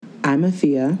I'm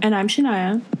Afia. And I'm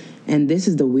Shania. And this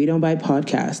is the We Don't Bite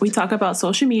podcast. We talk about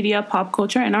social media, pop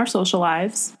culture, and our social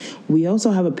lives. We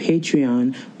also have a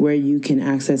Patreon where you can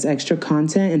access extra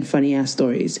content and funny-ass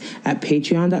stories at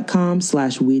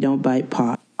patreon.com/We Don't Bite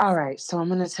Pod. All right, so I'm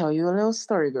going to tell you a little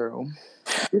story, girl.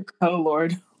 Oh,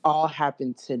 Lord. All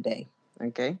happened today,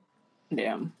 okay?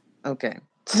 Damn. Okay.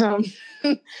 So,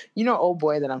 you know old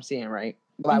boy that I'm seeing, right?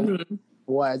 Well, I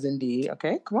was indeed.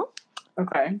 Okay, come on.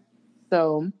 Okay.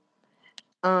 So,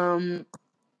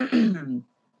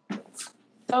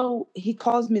 so he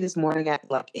calls me this morning at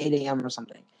like 8 a.m. or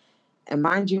something. And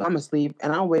mind you, I'm asleep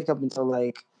and I don't wake up until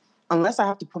like, unless I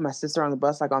have to put my sister on the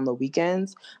bus like on the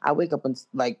weekends, I wake up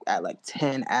at like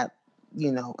 10 at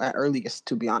earliest,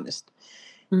 to be honest.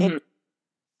 Mm-hmm. And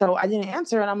so I didn't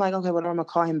answer and I'm like, okay, whatever, I'm gonna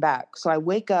call him back. So I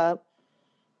wake up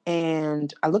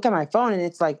and I look at my phone and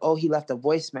it's like, oh, he left a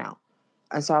voicemail.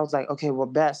 And so I was like, okay, well,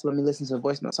 best, let me listen to the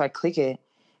voicemail. So I click it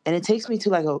and it takes me to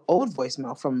like an old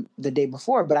voicemail from the day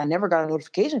before, but I never got a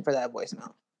notification for that voicemail.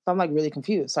 So I'm like really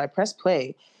confused. So I press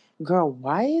play. Girl,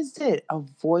 why is it a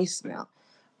voicemail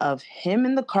of him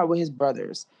in the car with his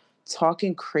brothers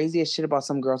talking crazy as shit about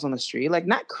some girls on the street? Like,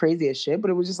 not crazy as shit, but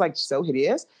it was just like so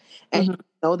hideous. And he didn't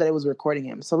know that it was recording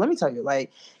him. So let me tell you,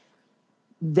 like,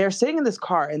 they're sitting in this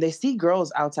car and they see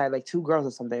girls outside, like 2 girls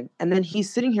or something. And then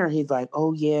he's sitting here and he's like,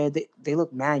 oh yeah, they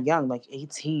look mad young, like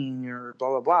 18 or blah,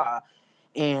 blah, blah.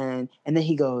 And then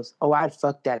he goes, oh, I'd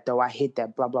fuck that though. I hit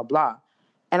that, blah, blah, blah.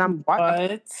 And I'm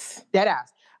dead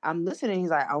ass. I'm listening.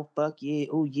 He's like, oh, fuck yeah.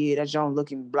 Oh, yeah, that's John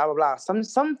looking, blah, blah, blah.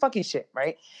 Some fucking shit,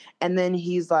 right? And then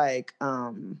he's like,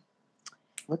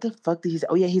 what the fuck did he say?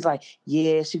 Oh, yeah, he's like,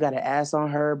 yeah, she got an ass on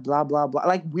her, blah, blah, blah.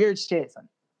 Like weird shit, son.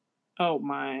 Oh,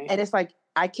 my. And it's like,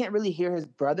 I can't really hear his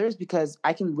brothers because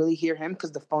I can really hear him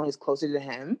because the phone is closer to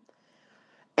him.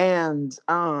 And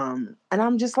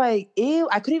I'm just like, ew,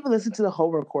 I couldn't even listen to the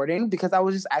whole recording because I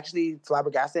was just actually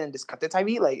flabbergasted and disgusted type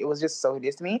of. Like, it was just so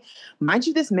hideous to me. Mind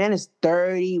you, this man is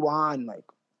 31. Like,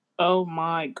 oh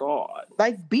my God.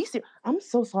 Like, be serious. I'm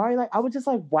so sorry. Like, I was just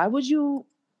like, why would you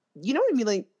know what I mean?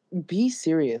 Like, be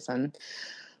serious. And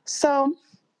so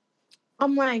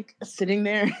I'm like sitting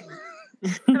there.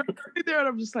 And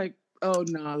I'm just like, oh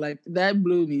no, like that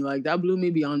blew me. Like, that blew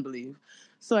me beyond belief.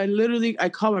 So I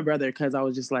call my brother because I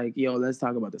was just like, yo, let's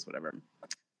talk about this, whatever.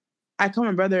 I call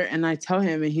my brother and I tell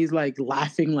him and he's like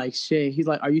laughing like shit. He's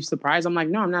like, are you surprised? I'm like,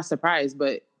 no, I'm not surprised,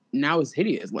 but now it's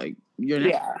hideous. Like, you're not.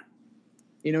 Yeah.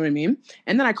 You know what I mean?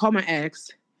 And then I call my ex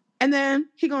and then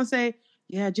he gonna say,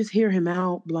 yeah, just hear him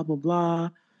out, blah, blah, blah.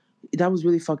 That was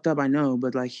really fucked up, I know,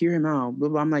 but like, hear him out, blah,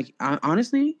 blah. I'm like,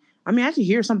 honestly, I mean, I can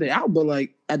hear something out, but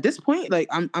like at this point, like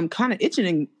I'm kind of itching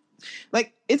and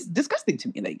like it's disgusting to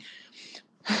me.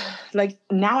 Like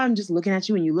now I'm just looking at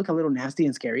you and you look a little nasty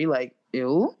and scary. Like,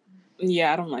 ew.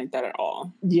 Yeah, I don't like that at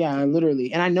all. Yeah,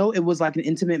 literally. And I know it was like an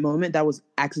intimate moment that was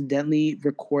accidentally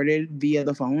recorded via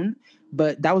the phone,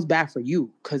 but that was bad for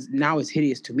you because now it's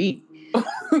hideous to me.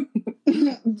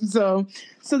 So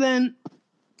then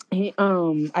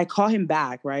I call him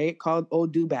back, right? Called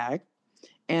old dude back.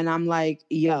 And I'm like,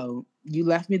 yo, you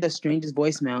left me the strangest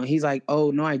voicemail. And he's like,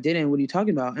 oh, no, I didn't. What are you talking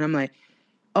about? And I'm like,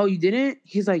 oh, you didn't?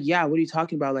 He's like, yeah, what are you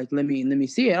talking about? Like, let me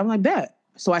see it. I'm like, bet.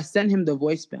 So I send him the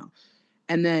voicemail.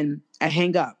 And then I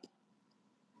hang up.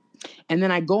 And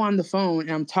then I go on the phone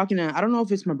and I'm talking to, I don't know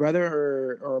if it's my brother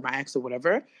or my ex or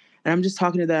whatever. And I'm just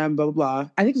talking to them, blah, blah, blah.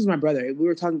 I think it was my brother. We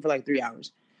were talking for like 3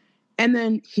 hours. And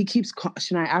then he keeps,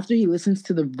 Shania, after he listens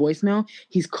to the voicemail,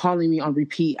 he's calling me on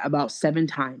repeat about 7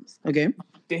 times. Okay?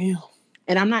 Damn.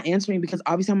 And I'm not answering because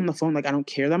obviously I'm on the phone. Like, I don't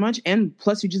care that much. And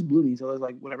plus, you just blew me. So I was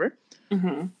like, whatever.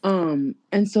 Mm-hmm.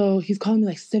 And so he's calling me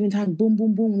like 7 times. Boom,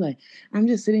 boom, boom. Like, I'm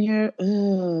just sitting here.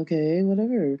 Okay,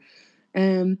 whatever.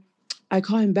 And I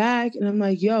call him back and I'm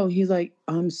like, yo, he's like,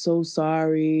 I'm so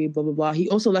sorry, blah, blah, blah. He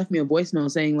also left me a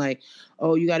voicemail saying like,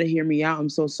 oh, you got to hear me out. I'm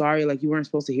so sorry. Like, you weren't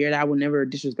supposed to hear that. I would never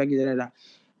disrespect you. Da, da, da.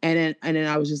 And then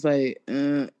I was just like,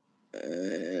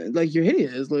 like, you're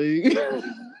hideous. Like,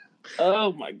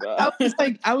 oh my God.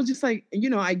 I was just like, you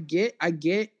know, I get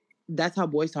that's how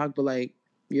boys talk, but like,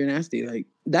 you're nasty. Like,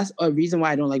 that's a reason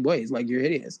why I don't like boys. Like, you're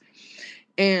hideous.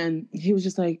 And he was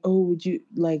just like, oh, would you,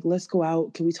 like, let's go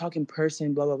out. Can we talk in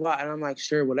person? Blah, blah, blah. And I'm like,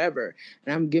 sure, whatever.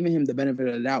 And I'm giving him the benefit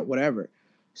of the doubt, whatever.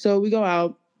 So we go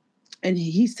out and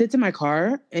he sits in my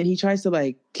car and he tries to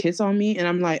like kiss on me. And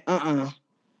I'm like, I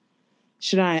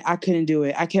couldn't do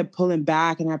it. I kept pulling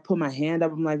back and I put my hand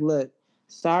up. I'm like, look,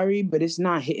 sorry, but it's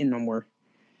not hitting no more.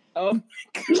 Oh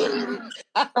my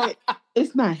God.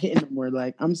 It's not hitting no more.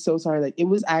 Like, I'm so sorry. Like, it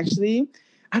was actually,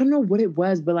 I don't know what it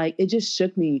was, but like, it just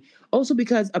shook me. Also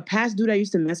because a past dude I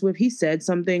used to mess with, he said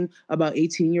something about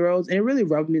 18-year-olds and it really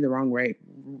rubbed me the wrong way.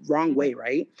 wrong way,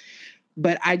 right?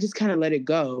 But I just kind of let it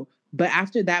go. But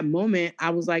after that moment,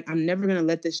 I was like, I'm never gonna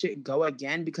let this shit go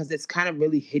again because it's kind of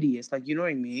really hideous. Like, you know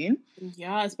what I mean?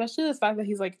 Yeah, especially the fact that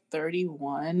he's like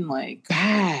 31. Like,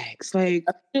 Facts. Like,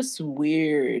 that's just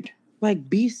weird. like,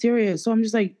 be serious. So I'm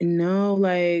just like, no,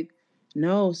 like,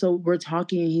 no. So we're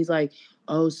talking, and he's like,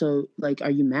 oh, so like,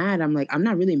 are you mad? I'm like, I'm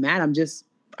not really mad. I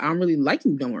don't really like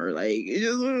you no more. Like, it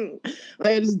just,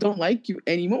 like, I just don't like you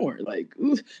anymore. Like,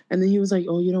 oof. And then he was like,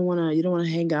 oh, you don't wanna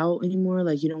hang out anymore.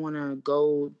 Like, you don't wanna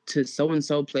go to so and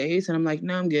so place. And I'm like,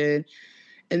 no, I'm good.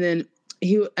 And then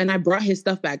I brought his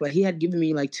stuff back. Like, he had given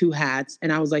me like 2 hats,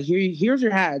 and I was like, here's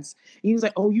your hats. And he was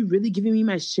like, oh, you really giving me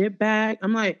my shit back?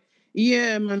 I'm like,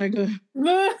 yeah, my nigga.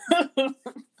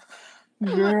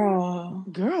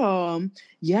 Girl,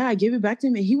 yeah, I gave it back to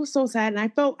him, and he was so sad, and I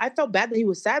felt bad that he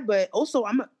was sad, but also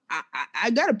I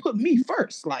gotta put me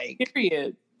first, like,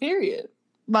 period.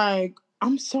 Like,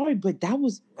 I'm sorry, but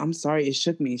I'm sorry, it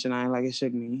shook me, Shania, like, it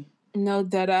shook me. No,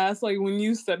 dead ass. Like, when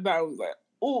you said that, I was like,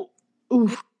 oh,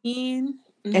 oof. No.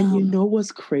 And you know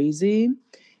what's crazy?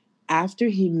 After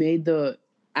he made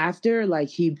like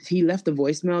he left the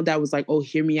voicemail that was like, oh,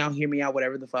 hear me out,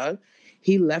 whatever the fuck.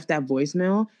 He left that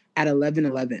voicemail at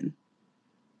 11:11.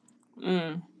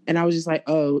 And I was just like,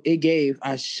 oh,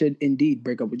 I should indeed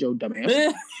break up with your dumb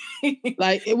ass.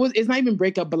 Like, it's not even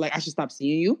break up, but like, I should stop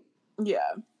seeing you.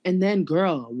 Yeah. And then,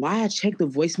 girl, why I checked the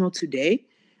voicemail today?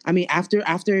 I mean, after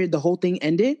the whole thing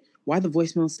ended, why the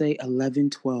voicemail say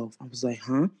 11:12? I was like,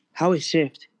 huh? How it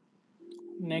shift?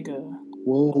 Nigga.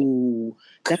 Whoa.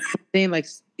 That's what I'm saying. Like,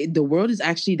 the world is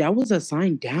actually, that was a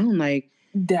sign down. Like,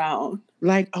 down.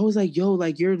 Like, I was like, yo,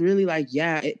 like, you're really like,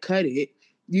 yeah, cut it.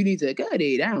 You need to cut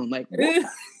it down. Like, what?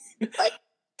 Like,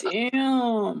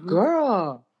 damn.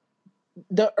 Girl.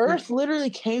 The earth literally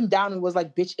came down and was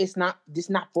like, bitch, this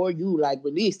not for you. Like,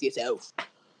 release yourself.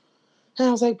 And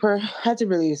I was like, I had to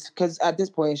release. Because at this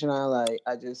point, Shania, like,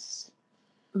 I just...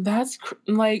 That's,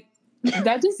 like,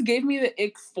 that just gave me the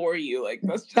ick for you. Like,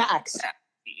 that's just facts.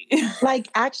 Like,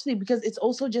 actually, because it's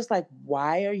also just like,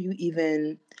 why are you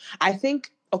even... I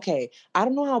think, okay, I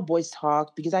don't know how boys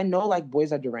talk, because I know, like,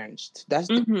 boys are deranged. That's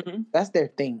their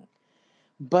thing.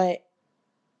 But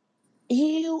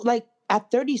like, at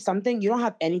 30-something, you don't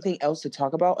have anything else to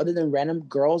talk about other than random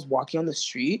girls walking on the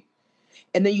street.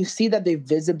 And then you see that they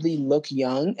visibly look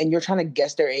young, and you're trying to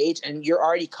guess their age, and you're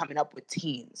already coming up with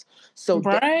teens. So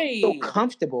they're so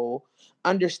comfortable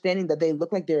understanding that they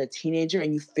look like they're a teenager,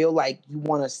 and you feel like you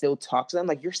want to still talk to them.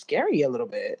 Like, you're scary a little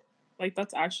bit. Like,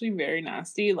 that's actually very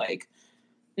nasty. Like,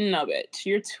 no, bitch,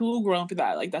 you're too grown for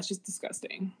that. Like, that's just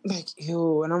disgusting. Like,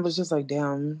 ew. And I was just like,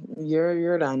 damn,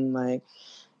 you're done. Like,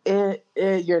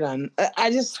 you're done. I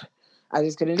just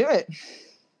couldn't do it.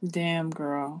 Damn,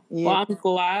 girl. Yeah. Well, I'm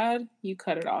glad you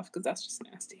cut it off, because that's just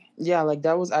nasty. Yeah, like,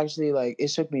 that was actually, like, it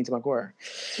shook me to my core.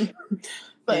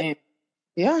 But damn.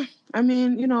 Yeah, I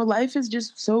mean, you know, life is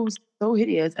just so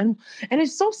hideous, and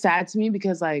it's so sad to me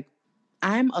because, like,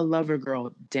 I'm a lover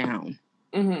girl down,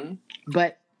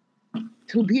 but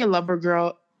to be a lover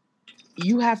girl,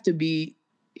 you have to be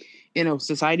in a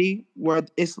society where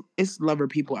it's lover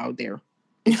people out there,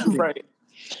 right?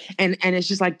 And it's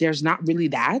just like, there's not really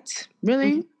that,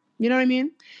 really. You know what I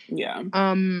mean? Yeah.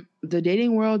 The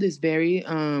dating world is very,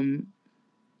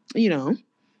 you know,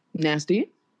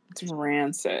 nasty. It's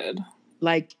rancid.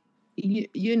 Like,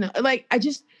 you know, like,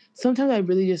 sometimes I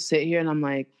really just sit here and I'm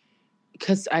like,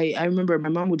 because I remember my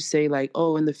mom would say, like,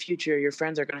 oh, in the future, your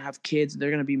friends are going to have kids,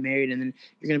 they're going to be married, and then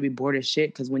you're going to be bored as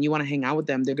shit, because when you want to hang out with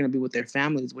them, they're going to be with their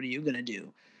families. What are you going to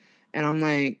do? And I'm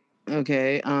like,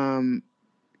 okay,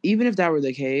 even if that were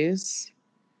the case,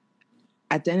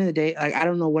 at the end of the day, like, I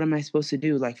don't know, what am I supposed to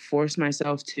do? Like, force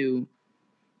myself to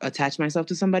attach myself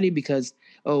to somebody because,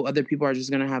 oh, other people are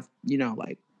just going to have, you know,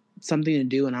 like, something to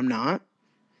do and I'm not?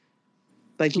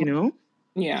 Like, you know?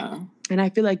 Yeah. And I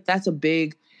feel like that's a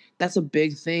big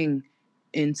thing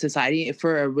in society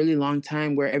for a really long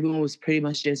time, where everyone was pretty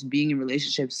much just being in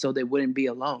relationships so they wouldn't be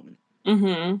alone.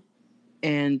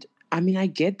 And I mean, I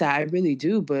get that, I really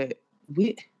do, but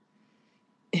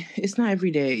it's not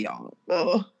every day, y'all.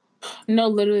 Ugh. No,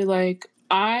 literally, like,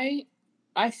 I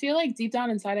feel like deep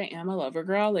down inside I am a lover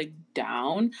girl, like,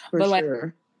 down. For sure. Like,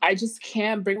 I just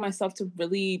can't bring myself to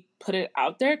really put it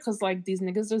out there, because, like, these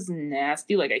niggas just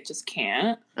nasty. Like, I just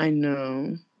can't. I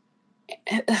know.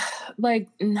 Like,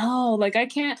 no, like, I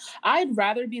can't. I'd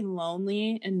rather be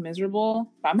lonely and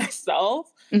miserable by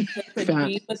myself than to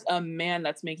be with a man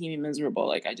that's making me miserable.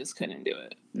 Like, I just couldn't do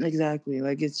it. Exactly.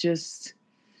 Like, it's just,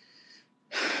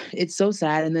 it's so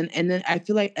sad. And then I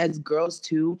feel like as girls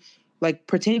too, like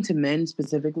pertaining to men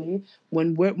specifically,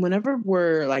 whenever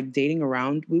we're like dating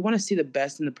around, we want to see the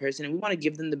best in the person and we want to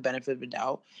give them the benefit of the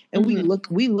doubt. And we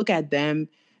look at them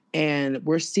and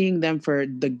we're seeing them for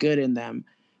the good in them,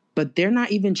 but they're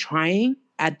not even trying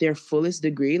at their fullest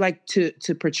degree, like to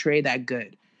portray that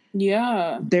good.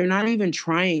 Yeah. They're not even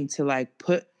trying to like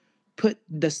put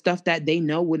the stuff that they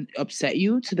know would upset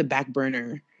you to the back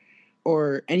burner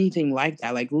or anything like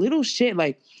that. Like little shit,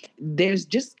 like there's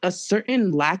just a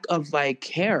certain lack of like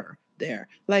care there.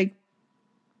 Like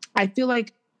I feel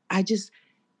like I just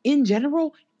in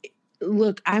general,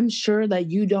 look, I'm sure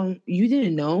that you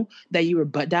didn't know that you were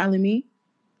butt dialing me.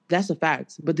 That's a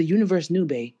fact. But the universe knew,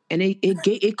 babe. And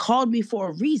it called me for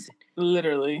a reason.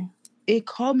 Literally. It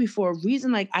called me for a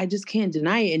reason. Like I just can't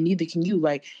deny it, and neither can you.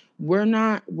 Like we're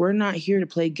not here to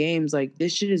play games. Like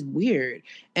this shit is weird.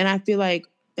 And I feel like,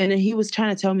 and then he was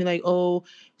trying to tell me like, oh,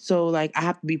 so like I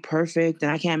have to be perfect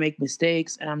and I can't make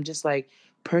mistakes. And I'm just like,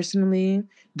 personally,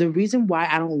 the reason why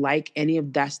I don't like any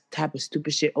of that type of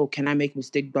stupid shit, oh, can I make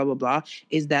mistakes, blah, blah, blah,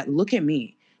 is that look at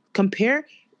me.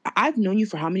 I've known you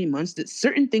for how many months that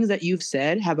certain things that you've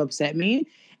said have upset me.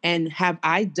 And have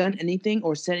I done anything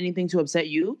or said anything to upset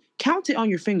you? Count it on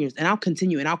your fingers and I'll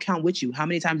continue and I'll count with you how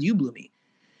many times you blew me.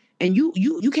 And you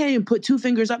can't even put 2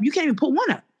 fingers up. You can't even put 1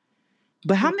 up.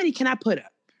 But how many can I put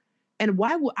up? And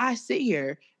why would I sit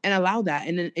here and allow that?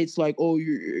 And then it's like, oh,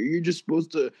 you're just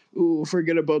supposed to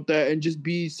forget about that and just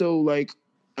be so like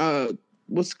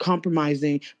what's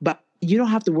compromising. But you don't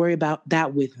have to worry about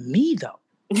that with me though.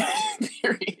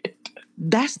 Period.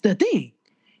 That's the thing.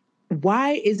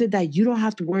 Why is it that you don't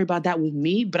have to worry about that with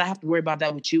me, but I have to worry about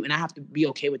that with you, and I have to be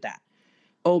okay with that?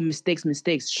 Oh,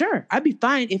 mistakes. Sure, I'd be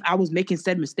fine if I was making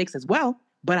said mistakes as well,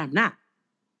 but I'm not.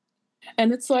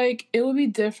 And it's like, it would be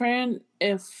different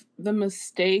if the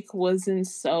mistake wasn't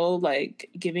so, like,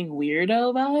 giving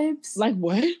weirdo vibes. Like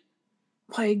what?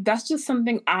 Like, that's just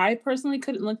something I personally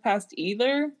couldn't look past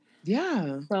either.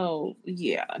 Yeah. So,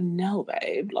 yeah, no,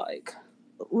 babe.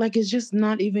 Like, it's just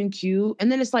not even cute.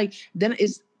 And then it's like,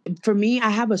 for me,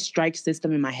 I have a strike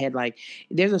system in my head. Like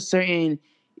there's a certain,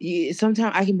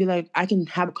 sometimes I can be like, I can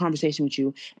have a conversation with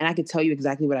you and I can tell you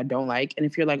exactly what I don't like. And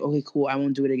if you're like, okay, cool, I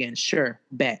won't do it again. Sure,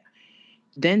 bet.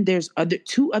 Then there's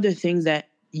 2 other things that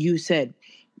you said,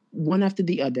 one after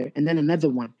the other, and then another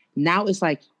one. Now it's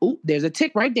like, oh, there's a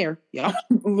tick right there. Yeah.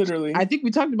 Literally. I think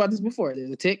we talked about this before. There's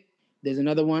a tick, there's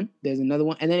another one, and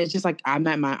then it's just like, I'm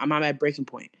at my breaking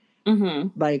point.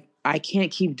 Mm-hmm. Like I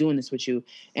can't keep doing this with you,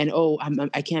 and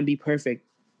I can't be perfect.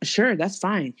 Sure, that's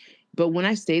fine, but when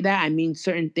I say that, I mean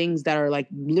certain things that are like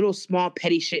little small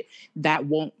petty shit that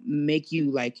won't make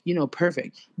you like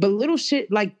perfect. But little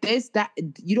shit like this, that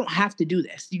you don't have to do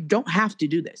this. You don't have to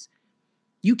do this.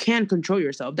 You can control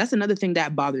yourself. That's another thing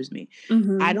that bothers me.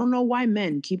 Mm-hmm. I don't know why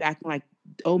men keep acting like,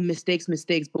 oh, mistakes,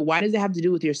 but why does it have to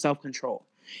do with your self-control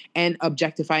and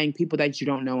objectifying people that you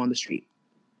don't know on the street?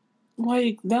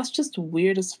 Like, that's just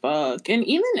weird as fuck. And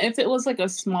even if it was like a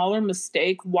smaller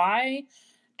mistake, why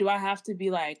do I have to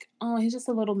be like, oh, he's just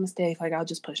a little mistake, like I'll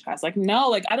just push past? Like, no,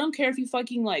 like I don't care if you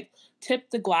fucking like tipped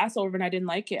the glass over and I didn't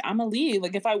like it. I'ma leave.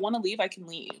 Like if I want to leave, I can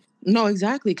leave. No,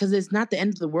 exactly, because it's not the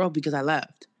end of the world because I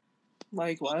left.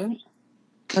 Like what?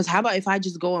 Because how about if I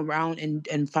just go around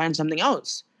and find something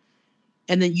else?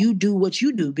 And then you do what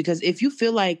you do. Because if you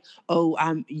feel like, oh,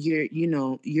 you're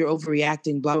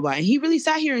overreacting, blah, blah, blah. And he really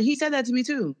sat here and he said that to me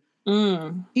too.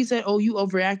 He said, oh, you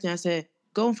overreacting. I said,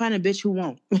 go and find a bitch who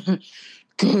won't.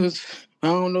 Because I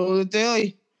don't know what to tell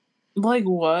you. Like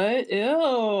what? Ew.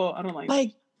 I don't like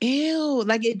that. Ew.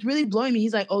 Like it's really blowing me.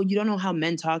 He's like, oh, you don't know how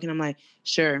men talk. And I'm like,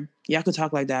 sure, y'all could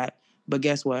talk like that. But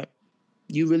guess what?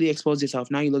 You really exposed yourself.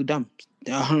 Now you look dumb.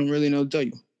 I don't really know what to tell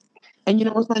you. And you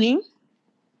know what's funny?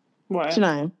 What?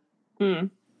 Shania.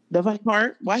 The funny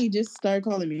part, why he just started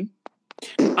calling me.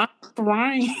 I'm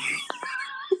crying.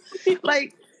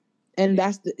 Like, and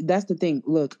that's the thing.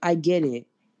 Look, I get it.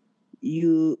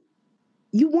 You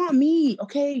want me,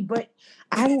 okay, but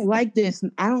I don't like this.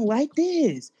 I don't like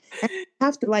this. I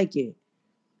have to like it.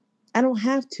 I don't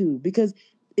have to, because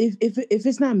if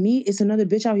it's not me, it's another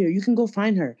bitch out here. You can go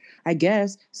find her, I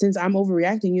guess, since I'm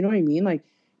overreacting. You know what I mean? Like,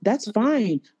 that's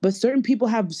fine. But certain people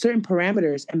have certain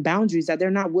parameters and boundaries that they're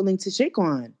not willing to shake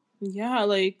on. Yeah,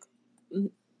 like,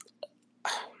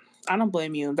 I don't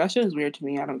blame you. That shit is weird to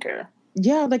me. I don't care.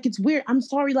 Yeah, like it's weird. I'm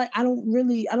sorry. Like I don't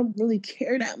really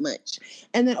care that much.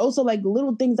 And then also like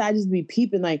little things I just be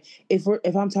peeping. Like if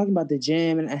I'm talking about the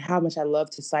gym and how much I love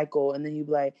to cycle, and then you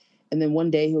be like, and then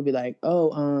one day he'll be like,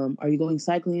 oh, are you going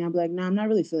cycling? I'll be like, no, I'm not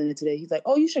really feeling it today. He's like,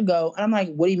 oh, you should go. And I'm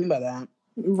like, what do you mean by that?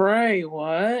 Right?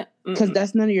 What? Because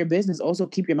that's none of your business. Also,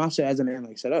 keep your mouth shut as a man.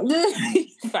 Like, shut up.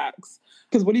 Facts.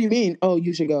 Because what do you mean? Oh,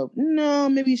 you should go. No,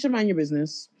 maybe you should mind your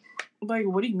business. Like,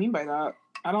 what do you mean by that?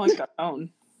 I don't like that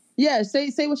tone. Yeah, say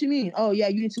what you mean. Oh, yeah,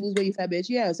 you need to lose weight, you fat bitch.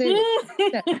 Yeah, say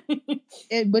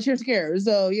it. But you're scared,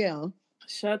 so yeah.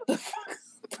 Shut the fuck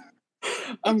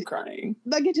up. I'm crying.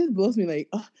 Like, it just blows me. Like,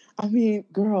 I mean,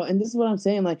 girl, and this is what I'm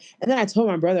saying. Like, and then I told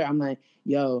my brother, I'm like,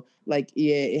 yo, like,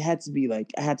 yeah, it had to be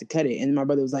like, I had to cut it. And my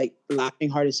brother was like laughing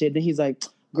hard as shit. Then he's like,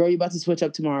 girl, you about to switch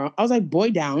up tomorrow. I was like,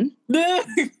 boy, down. No,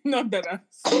 that I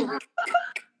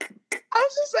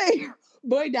was just saying,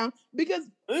 boy, down, because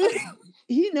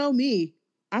he know me.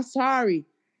 I'm sorry.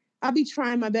 I'll be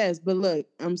trying my best, but look,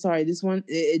 I'm sorry. This one,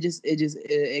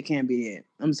 it can't be it.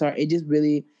 I'm sorry. It just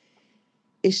really,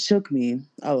 it shook me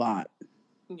a lot.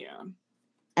 Yeah.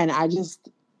 And I just,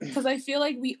 because I feel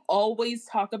like we always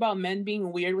talk about men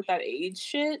being weird with that age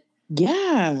shit.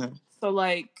 Yeah. So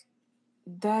like,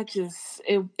 that just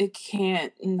it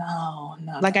can't. No.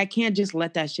 Like, I can't just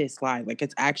let that shit slide. Like,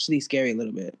 it's actually scary a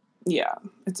little bit. Yeah,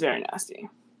 it's very nasty.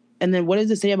 And then what does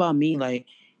it say about me? Like,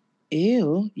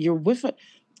 ew, you're with a...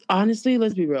 Honestly,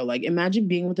 let's be real. Like, imagine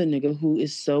being with a nigga who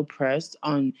is so pressed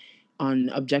on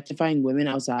objectifying women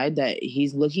outside that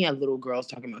he's looking at little girls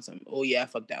talking about something. Oh yeah,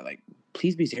 fuck that. Like,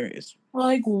 please be serious.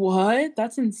 Like, what?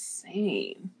 That's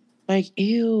insane. Like,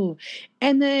 ew.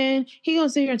 And then he gonna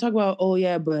sit here and talk about, oh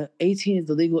yeah, but 18 is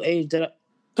the legal age.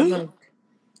 I'm like,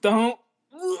 don't.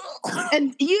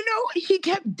 And you know, he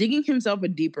kept digging himself a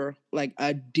deeper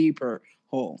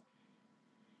hole.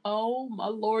 Oh my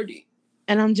lordy.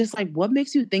 And I'm just like, what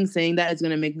makes you think saying that is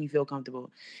going to make me feel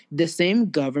comfortable? The same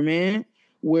government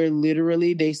where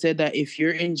literally they said that if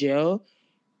you're in jail,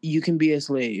 you can be a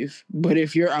slave. But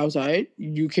if you're outside,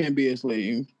 you can't be a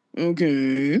slave.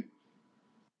 Okay.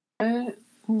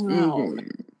 No.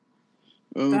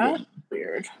 Okay. That's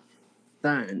weird.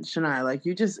 Son, Shania, like,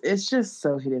 it's just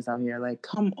so hideous out here. Like,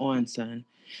 come on, son.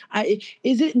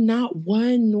 Is it not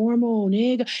one normal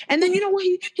nigga? And then you know what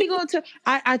he going to?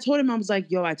 I told him, I was like,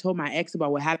 yo, I told my ex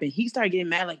about what happened. He started getting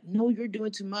mad, like, no, you're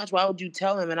doing too much. Why would you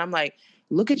tell him? And I'm like,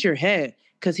 look at your head,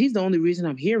 because he's the only reason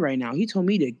I'm here right now. He told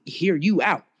me to hear you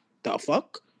out. The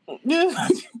fuck?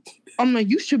 I'm like,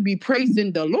 you should be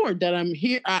praising the Lord that I'm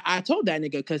here. I told that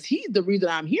nigga, because he's the reason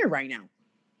I'm here right now.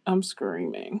 I'm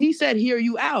screaming. He said, hear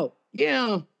you out.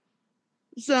 Yeah.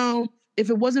 So if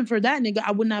it wasn't for that nigga,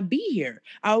 I would not be here.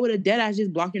 I would have dead ass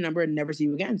just block your number and never see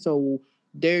you again. So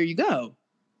there you go.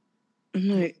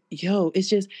 I'm like, yo,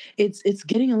 it's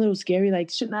getting a little scary. Like,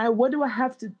 Shania, what do I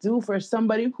have to do for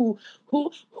somebody who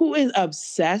is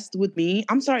obsessed with me?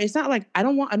 I'm sorry, it's not like I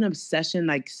don't want an obsession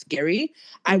like scary.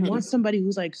 I want somebody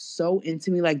who's like so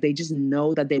into me, like they just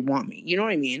know that they want me. You know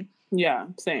what I mean? Yeah,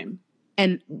 same.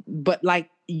 But like,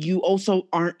 you also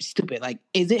aren't stupid. Like,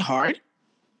 is it hard?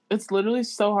 It's literally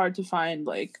so hard to find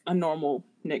like a normal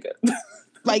nigga.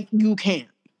 Like, you can't.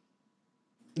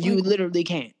 You literally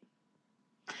can't.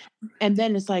 And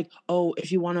then it's like, oh,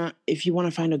 if you wanna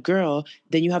find a girl,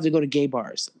 then you have to go to gay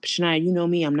bars. Shania, you know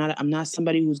me. I'm not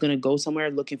somebody who's gonna go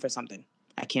somewhere looking for something.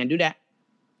 I can't do that.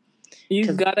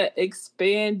 You gotta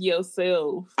expand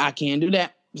yourself. I can't do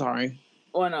that. Sorry.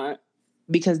 Why not?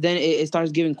 Because then it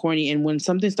starts giving corny, and when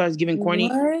something starts giving corny,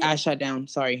 I shut down.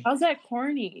 Sorry. How's that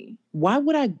corny? Why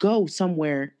would I go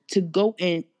somewhere to go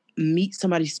and meet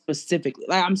somebody specifically?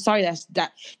 Like, I'm sorry, that's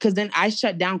that, because then I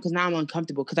shut down because now I'm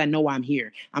uncomfortable because I know why I'm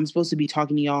here. I'm supposed to be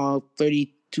talking to y'all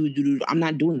 32. I'm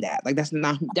not doing that. Like, that's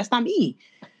not me.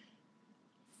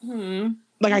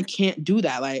 Like, I can't do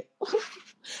that. Like,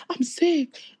 I'm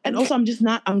sick. And also, I'm just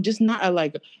not a,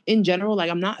 like, in general, like,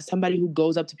 I'm not somebody who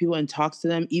goes up to people and talks to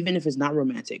them, even if it's not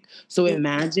romantic. So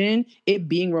imagine it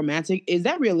being romantic. Is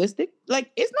that realistic?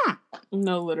 Like, it's not.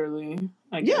 No, literally.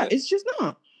 It's just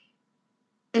not.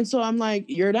 And so I'm like,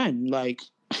 you're done. Like,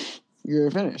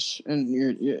 you're finished. And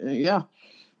yeah,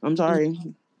 I'm sorry.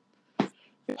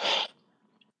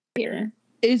 Here.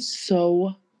 It's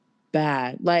so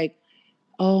bad. Like,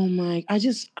 oh my, I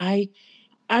just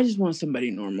want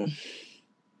somebody normal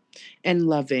and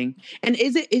loving. And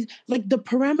is like the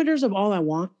parameters of all I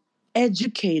want?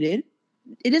 Educated.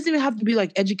 It doesn't even have to be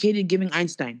like educated giving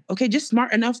Einstein. Okay, just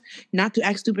smart enough not to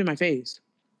act stupid in my face.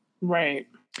 Right.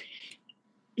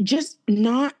 Just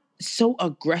not so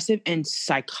aggressive and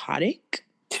psychotic.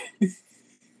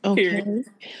 Okay.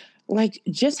 Like,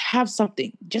 just have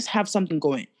something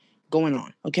going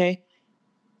on. Okay.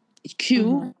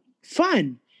 Cute,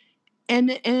 fun,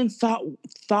 and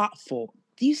thoughtful.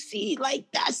 Do you see? Like,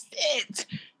 that's it.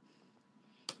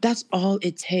 That's all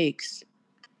it takes.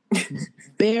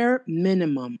 Bare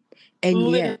minimum.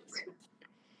 And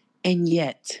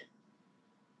yet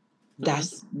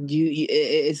that's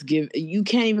you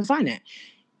can't even find that.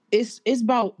 It's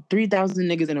about 3,000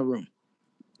 niggas in a room.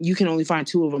 you can only find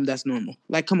 2 of them that's normal.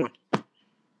 Like, come on.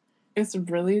 It's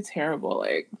really terrible.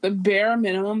 Like, the bare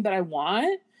minimum that I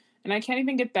want, and I can't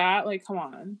even get that. Like, come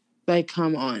on. Like,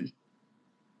 come on.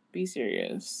 Be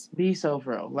serious. Be so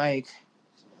for real. Like,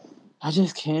 I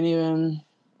just can't even.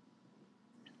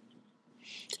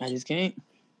 I just can't.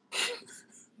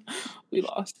 We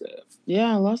lost it.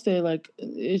 Yeah, I lost it. Like,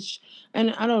 it's,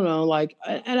 and I don't know, like,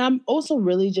 and I'm also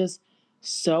really just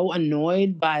so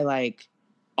annoyed by, like,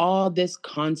 all this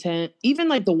content, even,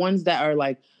 like, the ones that are,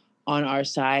 like, on our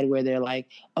side where they're like,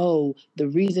 oh, the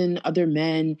reason other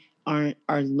men are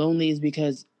lonely is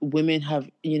because women have,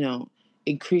 you know,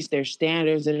 increased their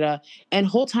standards, da, da, da. And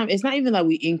whole time, it's not even that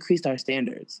we increased our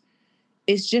standards.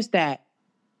 It's just that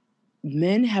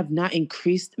men have not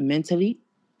increased mentally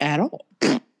at all.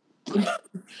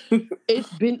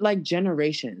 It's been like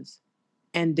generations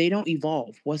and they don't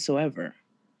evolve whatsoever.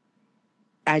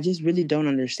 I just really don't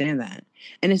understand that.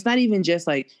 And it's not even just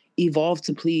like evolve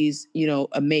to please, you know,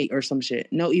 a mate or some shit.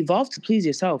 No, evolve to please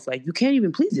yourself. Like, you can't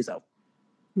even please yourself.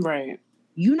 Right.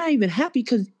 You're not even happy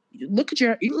because look at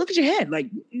your head. Like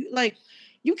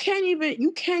you can't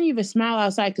even smile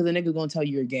outside because the nigga gonna tell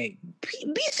you you're gay.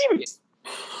 Be serious.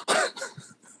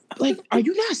 Like, are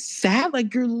you not sad?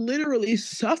 Like, you're literally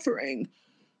suffering.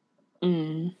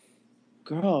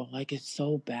 Girl, like, it's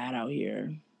so bad out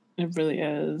here. It really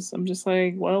is. I'm just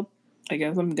like, well, I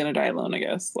guess I'm gonna die alone, I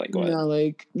guess. Like, what? Yeah,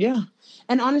 like, yeah.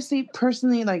 And honestly,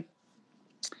 personally, like,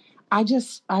 I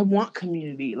want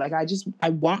community. Like, I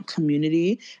want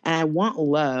community and I want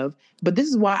love. But this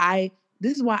is why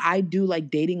I do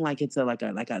like dating like it's like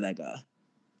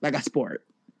a sport.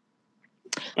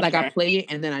 Like, I play it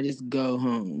and then I just go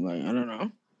home. Like, I don't know.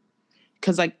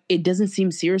 Cause like it doesn't seem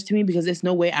serious to me because there's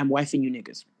no way I'm wifing you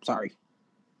niggas. Sorry.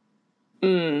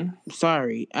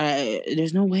 Sorry.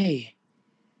 There's no way.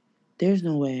 There's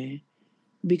no way.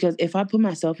 Because if I put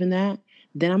myself in that,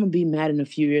 then I'm gonna be mad in a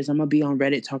few years. I'm gonna be on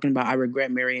Reddit talking about I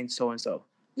regret marrying so and so.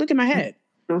 Look at my head.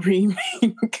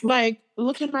 Like,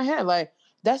 look at my head. Like,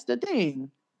 that's the thing.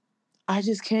 I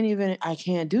just can't even. I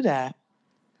can't do that.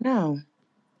 No.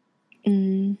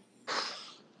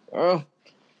 Oh.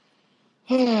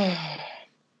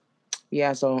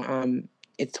 Yeah. So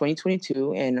it's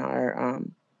 2022 and our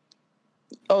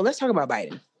let's talk about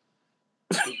Biden.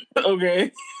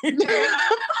 Okay.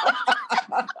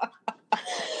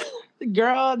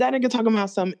 Girl, that nigga talking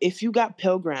about if you got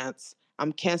Pell Grants,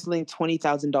 I'm canceling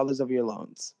 $20,000 of your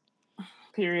loans.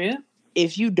 Period.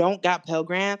 If you don't got Pell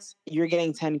Grants, you're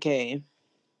getting $10,000.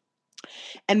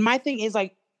 And my thing is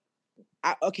like,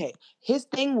 okay, his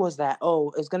thing was that,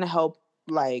 it's going to help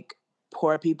like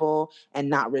poor people and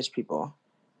not rich people.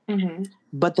 Mm-hmm.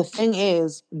 But the thing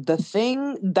is, the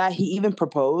thing that he even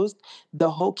proposed,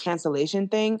 the whole cancellation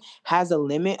thing, has a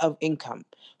limit of income.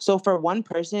 So for one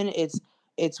person, it's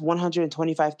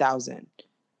 $125,000.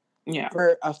 Yeah.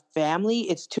 For a family,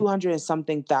 it's 200 and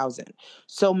something thousand.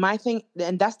 So my thing,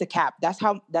 and that's the cap. That's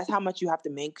how much you have to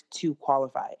make to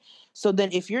qualify. So then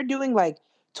if you're doing like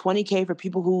 $20,000 for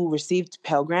people who received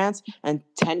Pell Grants and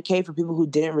 $10,000 for people who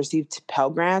didn't receive Pell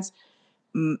Grants,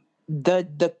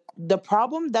 the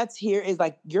problem that's here is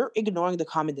like you're ignoring the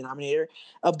common denominator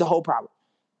of the whole problem.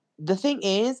 The thing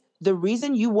is, the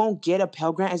reason you won't get a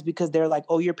Pell Grant is because they're like,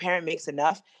 your parent makes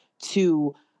enough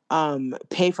to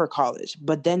pay for college.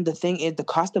 But then the thing is, the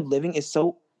cost of living is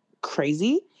so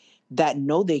crazy that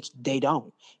no, they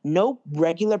don't. No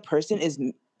regular person is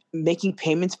making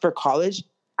payments for college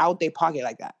out their pocket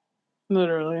like that.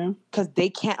 Literally. Because they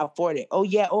can't afford it. Oh,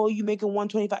 yeah. Oh, you making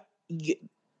 $125.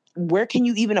 Where can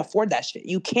you even afford that shit?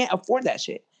 You can't afford that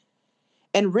shit.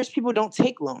 And rich people don't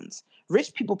take loans.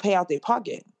 Rich people pay out their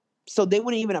pocket. So they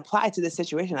wouldn't even apply to this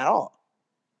situation at all.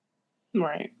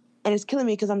 Right. And it's killing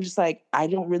me because I'm just like, I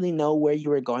don't really know where you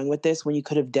were going with this when you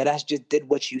could have deadass just did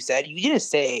what you said. You didn't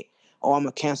say, I'm going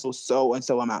to cancel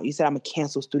so-and-so amount. You said, I'm going to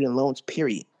cancel student loans,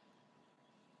 period.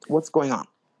 What's going on?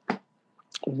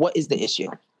 What is the issue?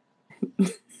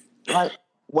 Like,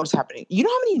 what's happening? You know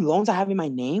how many loans I have in my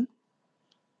name?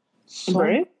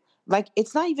 Right? Like,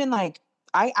 it's not even like,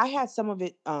 I had some of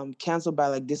it canceled by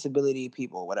like disability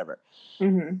people, whatever.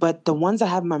 Mm-hmm. But the ones I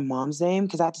have in my mom's name,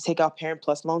 because I have to take out Parent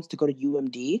Plus loans to go to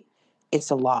UMD, it's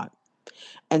a lot.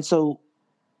 And so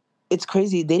it's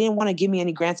crazy. They didn't want to give me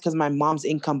any grants because of my mom's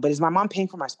income. But is my mom paying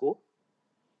for my school?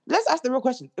 Let's ask the real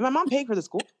question. Is my mom paying for the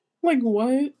school? Like,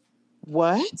 what?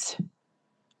 What?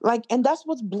 Like, and that's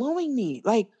what's blowing me.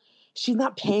 Like, she's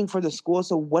not paying for the school,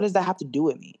 so what does that have to do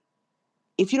with me?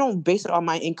 If you don't base it on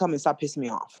my income and stop pissing me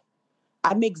off.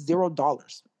 I make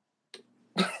 $0.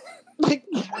 Like,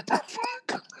 what the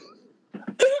fuck?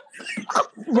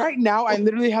 Right now, I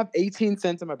literally have 18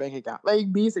 cents in my bank account.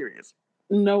 Like, be serious.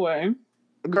 No way.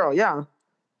 Girl, yeah.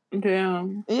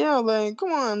 Damn. Yeah, like,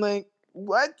 come on, like,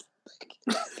 what?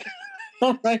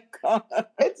 Oh my God.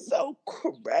 It's so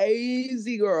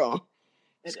crazy, girl.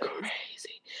 It's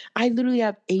crazy. I literally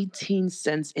have 18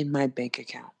 cents in my bank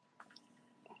account.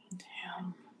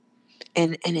 Damn.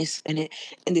 And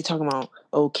they're talking about,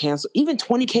 oh, cancel. Even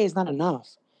 20K is not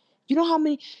enough. You know how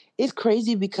many? It's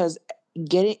crazy because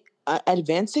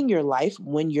advancing your life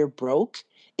when you're broke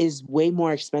is way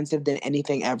more expensive than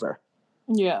anything ever.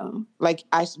 Yeah. Like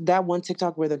that one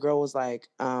TikTok where the girl was like,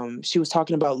 she was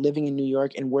talking about living in New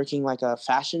York and working like a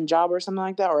fashion job or something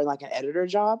like that, or like an editor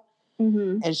job.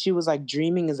 Mm-hmm. And she was like,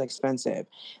 dreaming is expensive.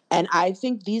 And I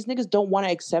think these niggas don't want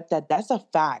to accept that that's a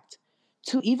fact.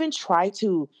 To even try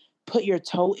to put your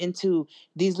toe into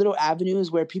these little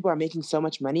avenues where people are making so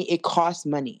much money, it costs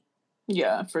money.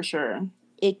 Yeah, for sure.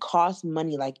 It costs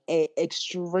money, like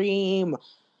extreme.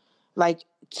 Like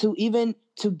to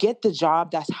get the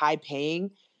job that's high paying,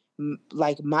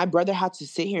 like my brother had to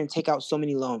sit here and take out so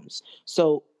many loans.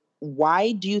 So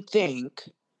why do you think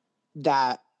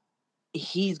that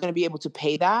he's going to be able to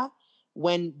pay that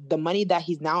when the money that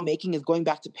he's now making is going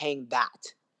back to paying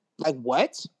that? Like,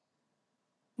 what?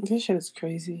 This shit is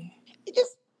crazy.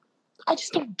 I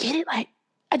just don't get it. Like,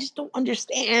 I just don't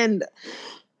understand.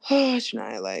 Oh,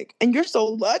 Shania, like, and you're so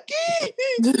lucky.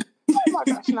 Oh my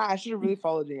gosh, Shania, I should have really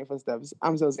followed in your footsteps.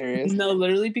 I'm so serious. No,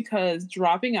 literally, because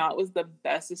dropping out was the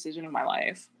best decision of my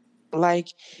life.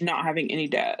 Like, not having any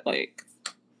debt. Like,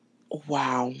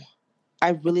 wow.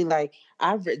 I really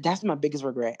that's my biggest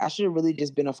regret. I should have really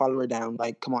just been a follower down.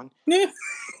 Like, come on.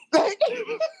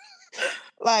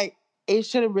 Like, it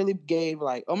should have really gave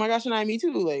like, oh my gosh, and me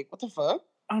too. Like, what the fuck?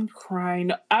 I'm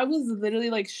crying. I was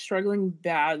literally like struggling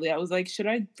badly. I was like, should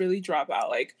I really drop out?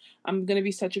 Like, I'm gonna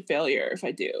be such a failure if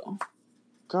I do.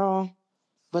 Girl,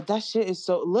 but that shit is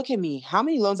so. Look at me. How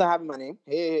many loans I have in my name?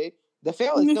 Hey, the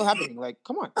fail is still happening. Like,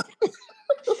 come on.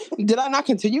 Did I not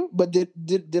continue? But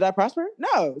did I prosper?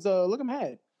 No. So look, I'm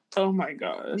ahead. Oh my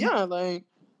God. Yeah, like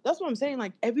that's what I'm saying.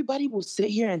 Like everybody will sit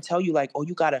here and tell you, like, oh,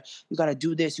 you gotta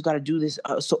do this,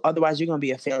 so otherwise you're gonna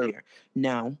be a failure.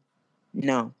 No,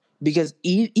 because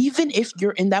even if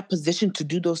you're in that position to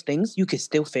do those things, you can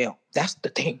still fail. That's the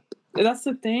thing. That's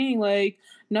the thing. Like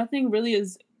nothing really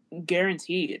is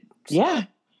guaranteed. So. Yeah.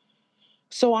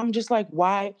 So I'm just like,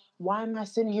 why am I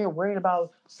sitting here worried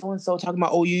about so and so talking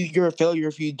about, oh, you're a failure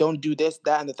if you don't do this,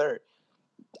 that, and the third?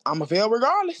 I'm a fail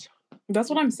regardless. That's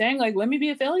what I'm saying. Like, let me be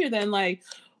a failure then. Like,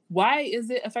 why is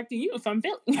it affecting you if I'm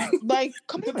failing? Like,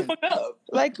 come on.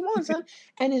 Like, come on, son.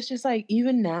 And it's just like,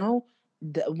 even now,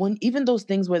 even those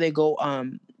things where they go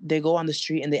on the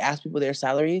street and they ask people their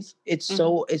salaries, it's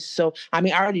so, I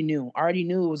mean, I already knew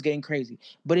it was getting crazy,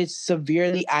 but it's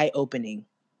severely eye-opening.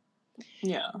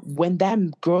 Yeah. When that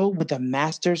girl with the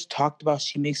master's talked about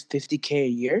she makes $50K a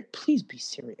year, please be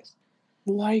serious.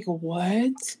 Like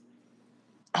what?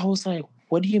 I was like,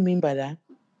 what do you mean by that?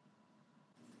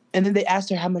 And then they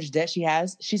asked her how much debt she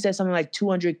has. She said something like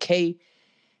 200K.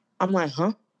 I'm like,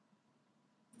 huh?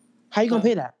 How you gonna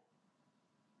pay that?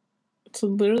 It's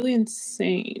literally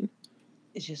insane.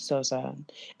 It's just so sad.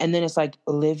 And then it's like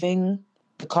the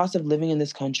cost of living in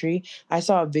this country. I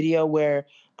saw a video where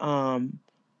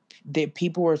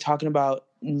people were talking about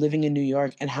living in New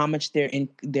York and how much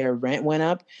their rent went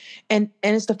up, and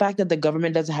it's the fact that the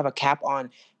government doesn't have a cap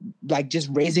on like just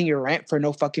raising your rent for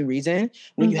no fucking reason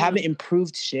when you haven't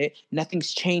improved shit.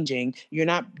 Nothing's changing. You're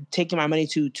not taking my money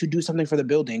to do something for the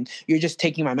building. You're just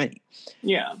taking my money.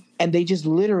 Yeah. And they just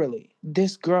literally,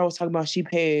 this girl was talking about she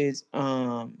pays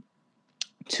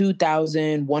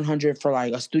 $2,100 for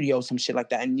like a studio or some shit like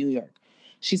that in New York.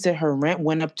 She said her rent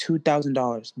went up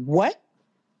 $2,000. What?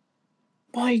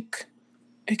 Like,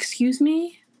 excuse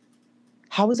me?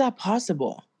 How is that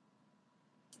possible?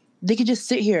 They could just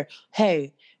sit here.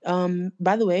 Hey,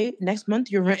 by the way, next month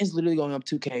your rent is literally going up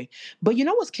 $2K. But you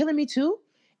know what's killing me too?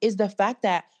 Is the fact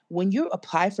that when you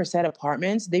apply for said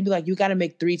apartments, they be like, you got to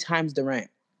make 3 times the rent.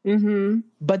 Mm-hmm.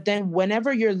 But then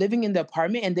whenever you're living in the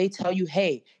apartment and they tell you,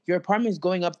 hey, your apartment is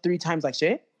going up 3 times like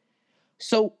shit.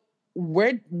 So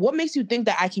what makes you think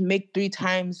that I can make 3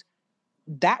 times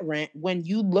that rent when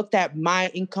you looked at my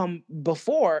income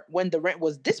before when the rent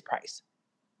was this price?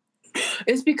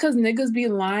 It's because niggas be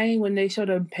lying when they show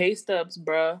them pay stubs,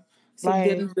 bruh. So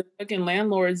then the fucking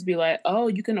landlords be like, oh,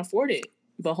 you can afford it.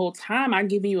 The whole time I'm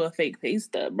giving you a fake pay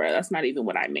stub, bruh. That's not even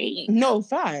what I made. No,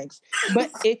 facts.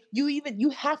 But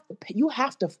you have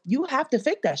to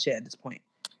fake that shit at this point.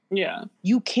 Yeah.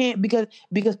 You can't because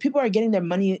people are getting their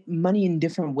money in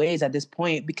different ways at this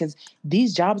point because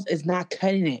these jobs is not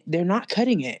cutting it. They're not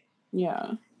cutting it.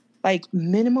 Yeah. Like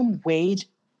minimum wage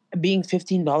being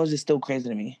 $15 is still crazy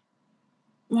to me.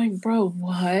 Like, bro,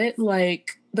 what?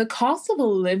 Like, the cost of a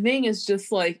living is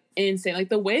just like insane. Like,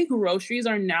 the way groceries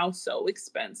are now so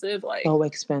expensive. Like, so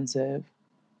expensive.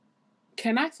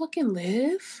 Can I fucking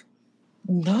live?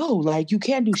 No, like you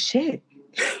can't do shit.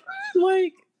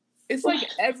 Like, it's like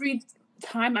every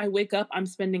time I wake up, I'm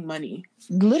spending money.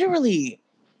 Literally.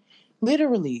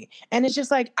 And it's just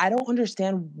like, I don't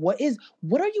understand what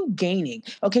are you gaining?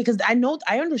 Okay, because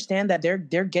I understand that they're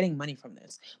getting money from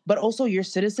this, but also your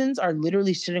citizens are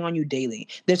literally shitting on you daily.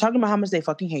 They're talking about how much they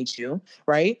fucking hate you,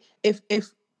 right? If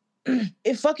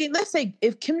fucking, let's say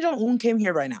if Kim Jong-un came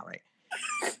here right now, right?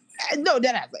 No,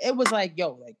 it was like,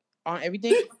 yo, like on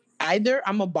everything, either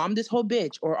I'm gonna bomb this whole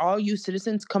bitch or all you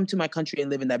citizens come to my country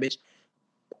and live in that bitch.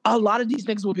 A lot of these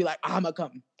niggas will be like, I'm gonna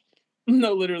come.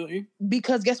 No, literally.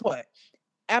 Because guess what?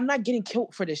 I'm not getting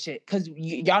killed for this shit. Because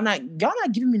y'all not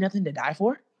giving me nothing to die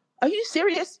for. Are you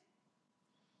serious?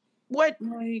 What?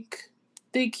 Like,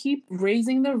 they keep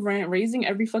raising the rent, raising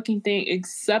every fucking thing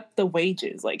except the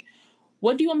wages. Like,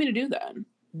 what do you want me to do then?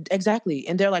 Exactly.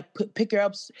 And they're like, pick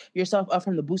yourself up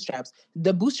from the bootstraps.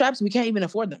 The bootstraps, we can't even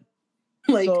afford them.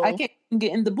 Like, so, I can't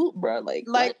get in the boot, bro. Like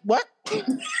what?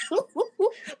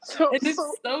 It's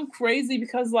so crazy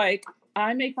because, like,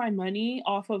 I make my money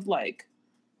off of, like,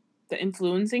 the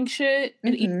influencing shit.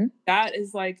 And even that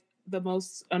is, like, the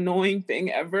most annoying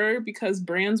thing ever because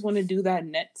brands want to do that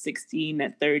net 60,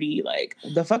 net 30. Like,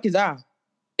 the fuck is that?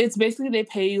 It's basically they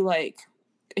pay you, like,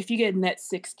 if you get net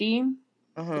 60,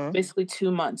 basically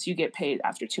 2 months. You get paid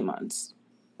after 2 months.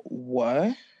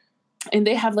 What? And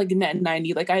they have, like, net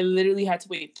 90. Like, I literally had to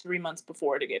wait 3 months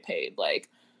before to get paid. Like,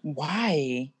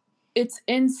 why? It's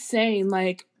insane.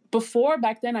 Like,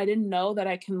 back then, I didn't know that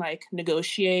I can, like,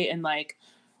 negotiate and, like,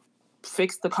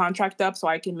 fix the contract up so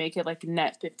I can make it, like,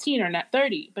 net 15 or net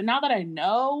 30. But now that I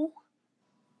know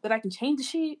that I can change the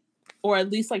shit, or at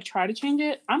least, like, try to change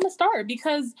it, I'm gonna start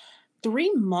because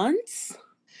 3 months?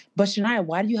 But Shania,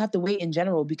 why do you have to wait in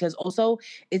general? Because also,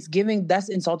 that's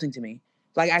insulting to me.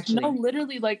 Like, actually. No,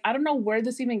 literally, like, I don't know where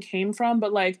this even came from,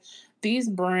 but, like, these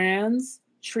brands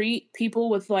treat people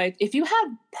with, like, if you have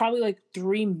probably, like,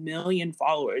 3 million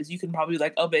followers, you can probably be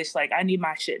like, oh, bitch, like, I need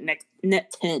my shit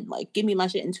net 10. Like, give me my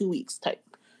shit in 2 weeks type.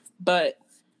 But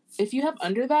if you have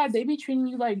under that, they be treating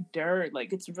you like dirt.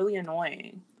 Like, it's really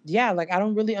annoying. Yeah, like, I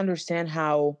don't really understand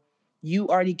how you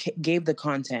already gave the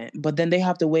content, but then they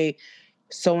have to wait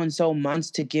so-and-so months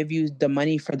to give you the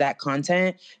money for that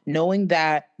content, knowing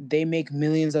that they make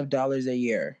millions of dollars a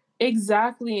year.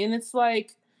 Exactly. And it's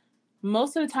like,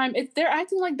 most of the time, if they're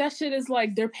acting like that shit is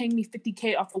like they're paying me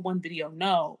 $50K off of one video.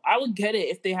 No, I would get it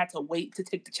if they had to wait to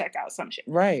take the check out, some shit.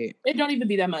 Right. It don't even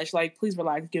be that much. Like, please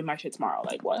relax, give me my shit tomorrow.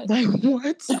 Like, what? Like,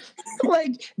 what?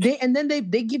 Like,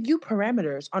 they give you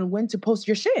parameters on when to post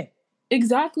your shit.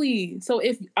 Exactly. So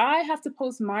if I have to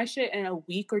post my shit in a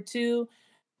week or two,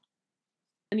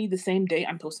 I need the same day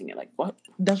I'm posting it. Like, what?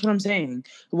 That's what I'm saying.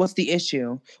 What's the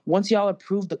issue? Once y'all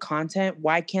approve the content,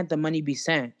 why can't the money be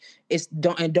sent?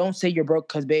 Don't say you're broke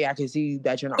because, babe, I can see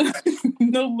that you're not.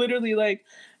 No, literally, like,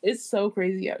 it's so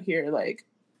crazy out here. Like,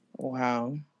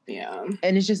 wow. Yeah.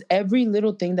 And it's just every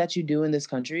little thing that you do in this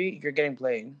country, you're getting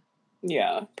played.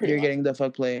 Yeah. You're much getting the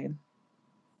fuck played.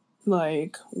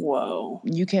 Like, whoa.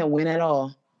 You can't win at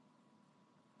all.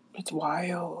 It's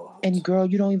wild. And girl,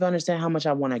 you don't even understand how much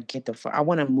I want to get I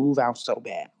want to move out so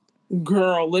bad.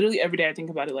 Girl, literally every day I think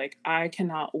about it. Like, I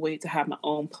cannot wait to have my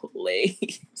own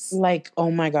place. Like, oh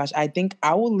my gosh. I think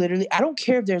I will literally, I don't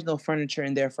care if there's no furniture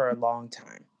in there for a long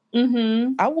time.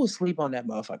 I will sleep on that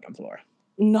motherfucking floor.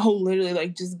 No, literally,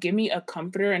 like, just give me a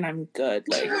comforter and I'm good.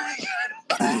 Like,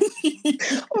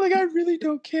 like, I really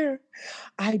don't care.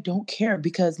 I don't care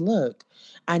because, look,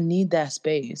 I need that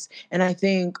space. And I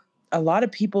think a lot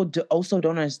of people also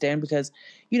don't understand because,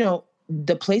 you know,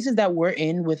 the places that we're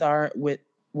in with our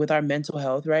mental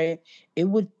health, right? It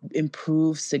would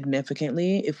improve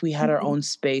significantly if we had our own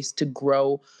space to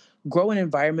grow an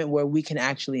environment where we can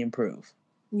actually improve.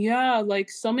 Yeah, like,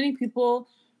 so many people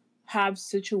have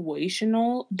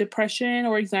situational depression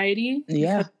or anxiety.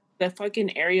 Yeah. The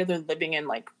fucking area they're living in,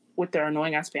 like, with their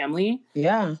annoying ass family.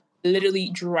 Yeah.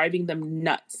 Literally driving them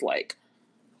nuts. Like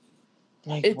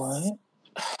what?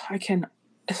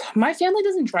 My family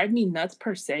doesn't drive me nuts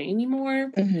per se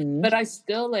anymore, but I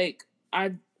still, like,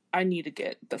 I need to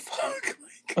get the fuck.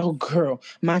 Like, oh, girl,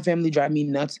 my family drive me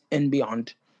nuts and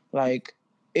beyond. Like,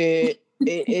 and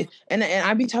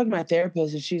I be talking to my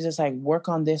therapist and she's just like, work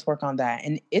on this, work on that.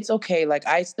 And it's okay. Like,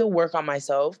 I still work on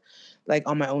myself, like,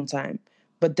 on my own time.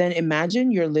 But then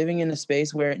imagine you're living in a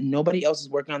space where nobody else is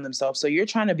working on themselves. So you're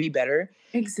trying to be better.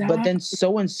 Exactly. But then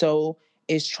so-and-so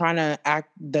is trying to act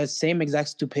the same exact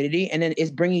stupidity, and then it's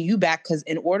bringing you back because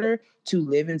in order to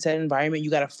live in said environment,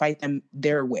 you got to fight them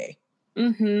their way.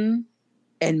 Mm-hmm.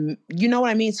 And you know what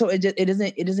I mean? So it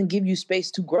doesn't give you space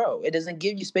to grow. It doesn't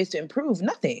give you space to improve.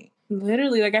 Nothing.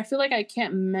 Literally, like I feel like I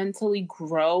can't mentally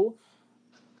grow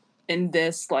in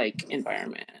this like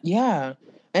environment. Yeah.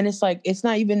 And it's like it's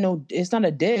not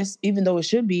a diss, even though it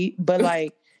should be, but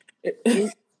like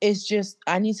it's just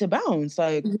I need to bounce.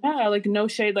 Like yeah, like no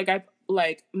shade. Like I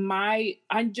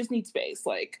just need space,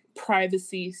 like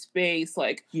privacy space,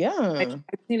 like yeah. I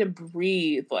need to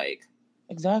breathe, like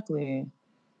exactly.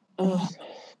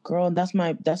 Girl, that's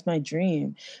my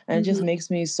dream. And it just makes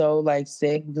me so like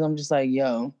sick because I'm just like,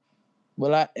 yo,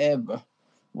 will I ever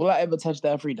touch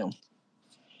that freedom?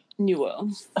 You will.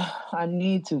 I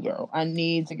need to, girl. I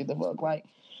need to get the fuck. Like,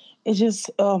 it's just,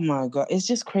 oh my God. It's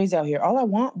just crazy out here. All I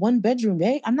want, 1 bedroom,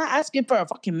 babe. I'm not asking for a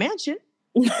fucking mansion.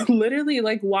 Literally,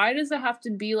 like, why does it have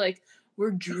to be like we're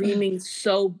dreaming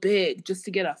so big just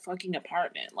to get a fucking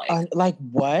apartment? Like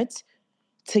what?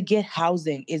 To get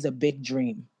housing is a big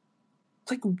dream.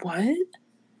 Like what?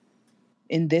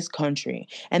 In this country.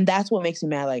 And that's what makes me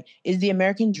mad. Like, is the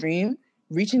American dream,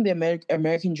 reaching the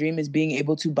American dream is being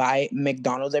able to buy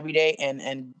McDonald's every day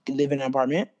and live in an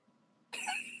apartment?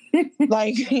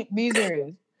 Like, be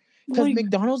serious. Because like,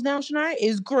 McDonald's now, Shania,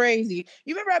 is crazy.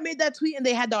 You remember I made that tweet and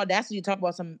they had the audacity to talk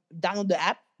about some download the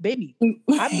app? Baby,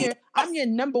 I'm your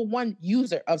number 1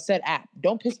 user of said app.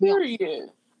 Don't piss me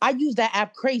off. I use that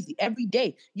app crazy every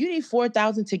day. You need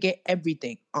 4,000 to get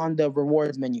everything on the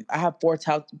rewards menu. I have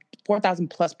 4,000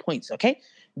 plus points. Okay,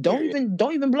 don't even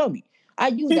blow me. I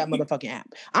use that motherfucking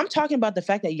app. I'm talking about the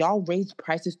fact that y'all raised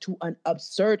prices to an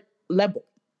absurd level.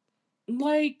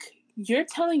 Like you're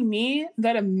telling me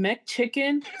that a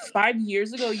McChicken 5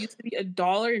 years ago used to be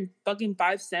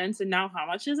 $1.05, and now how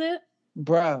much is it?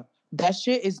 Bruh, that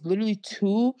shit is literally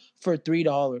 2 for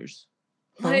 $3.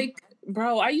 Like.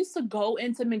 Bro, I used to go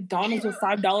into McDonald's with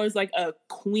 $5 like a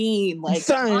queen. Like,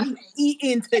 son, I'm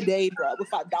eating today, bro, with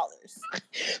 $5.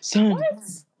 Son.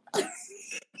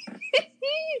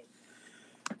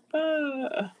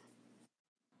 What?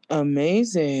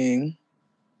 Amazing.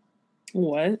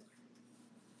 What?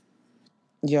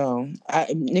 Yo,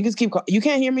 niggas keep you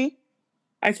can't hear me?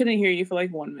 I couldn't hear you for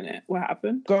like 1 minute. What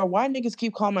happened? Girl, why niggas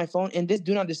keep calling my phone and this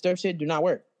do not disturb shit do not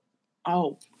work?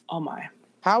 Oh my.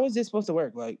 How is this supposed to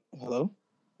work? Like, hello?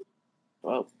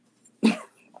 Well.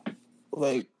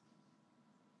 Like,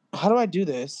 how do I do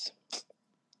this?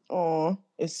 Oh,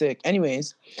 it's sick.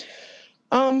 Anyways,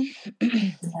 yeah.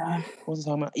 What was I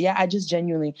talking about? Yeah, I just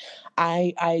genuinely,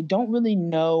 I don't really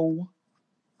know.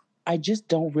 I just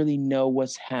don't really know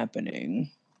what's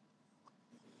happening.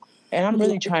 And I'm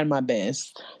really trying my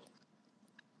best.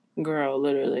 Girl,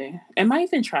 literally. Am I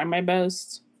even trying my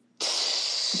best?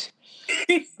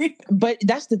 But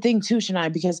that's the thing too,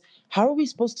 Shania, because how are we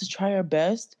supposed to try our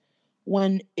best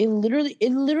when it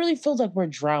literally feels like we're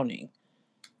drowning?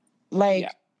 Like,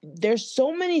 there's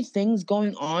so many things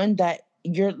going on that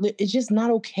it's just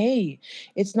not okay.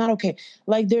 It's not okay.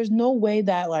 Like, there's no way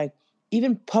that, like,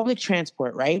 even public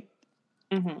transport, right?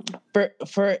 Mm-hmm.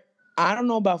 For I don't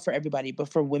know about for everybody, but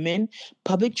for women,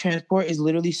 public transport is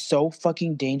literally so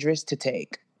fucking dangerous to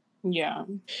take. Yeah.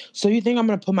 So you think I'm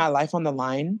gonna put my life on the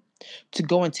line to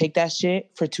go and take that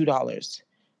shit for $2?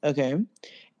 Okay.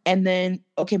 And then,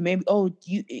 okay, maybe,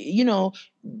 you know,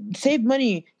 save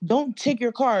money. Don't take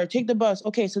your car. Take the bus.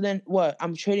 Okay, so then what?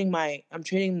 I'm trading my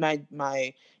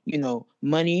you know,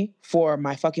 money for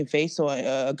my fucking face so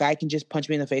a guy can just punch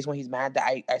me in the face when he's mad that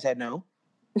I said no.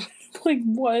 Like,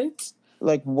 what?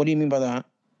 Like, what do you mean by that?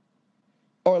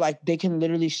 Or, like, they can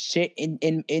literally shit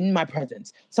in my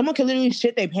presence. Someone can literally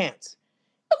shit their pants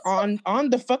on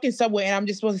the fucking subway, and I'm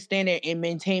just supposed to stand there and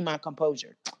maintain my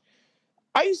composure.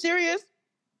 Are you serious?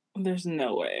 There's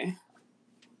no way.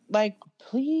 Like,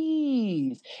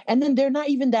 please. And then they're not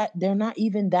even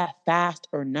that fast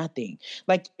or nothing.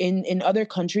 Like, in other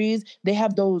countries, they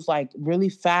have those, like, really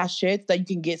fast shits that you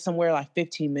can get somewhere like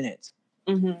 15 minutes.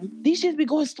 Mm-hmm. These shits be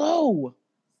going slow.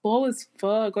 Slow as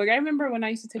fuck. Like, I remember when I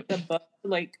used to take the bus,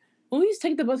 like, when we used to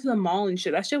take the bus to the mall and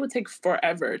shit, that shit would take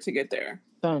forever to get there.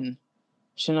 Son,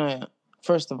 Shania,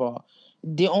 first of all,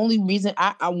 the only reason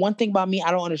one thing about me,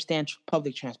 I don't understand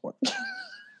public transport.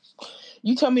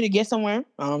 You tell me to get somewhere,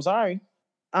 I'm sorry.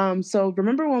 So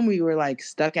remember when we were like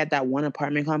stuck at that one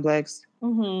apartment complex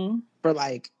for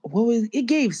like it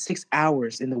gave 6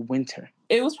 hours in the winter.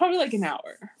 It was probably like an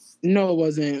hour. No, it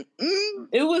wasn't.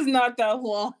 It was not that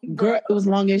long, girl. It was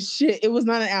long as shit. It was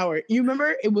not an hour. You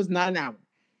remember? It was not an hour.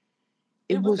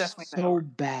 It was so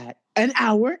bad. An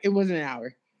hour? It wasn't an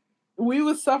hour. We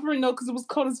was suffering though because it was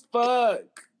cold as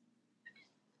fuck.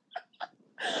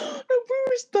 We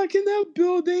were stuck in that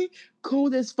building,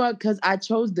 cold as fuck, because I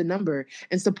chose the number,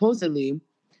 and supposedly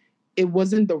it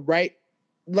wasn't the right.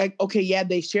 Like, okay, yeah,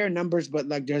 they share numbers, but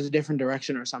like there's a different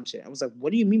direction or some shit. I was like,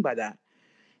 what do you mean by that?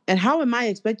 And how am I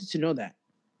expected to know that?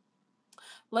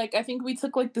 Like, I think we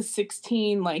took like the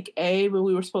 16 like A, but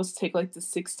we were supposed to take like the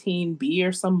 16B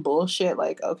or some bullshit.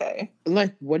 Like, okay.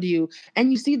 Like, what do you?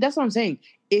 And you see, that's what I'm saying.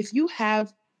 If you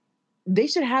have, they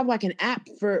should have like an app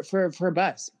for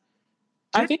bus.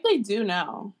 I think they do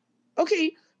now.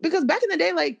 Okay, because back in the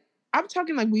day, like I'm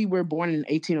talking like we were born in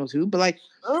 1802, but like,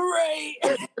 right.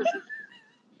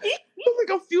 like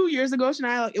a few years ago,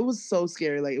 Shania, like it was so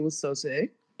scary. Like it was so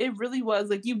sick. It really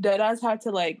was. Like, you deadass had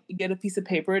to like get a piece of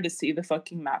paper to see the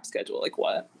fucking map schedule. Like,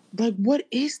 what? Like, what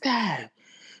is that?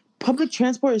 Public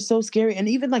transport is so scary, and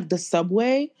even like the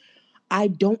subway, I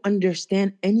don't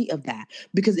understand any of that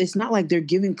because it's not like they're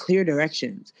giving clear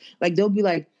directions. Like they'll be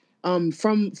like,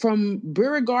 from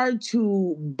Beauregard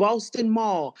to Boston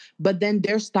Mall, but then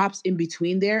there's stops in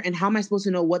between there, and how am I supposed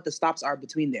to know what the stops are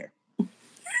between there?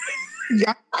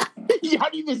 Y'all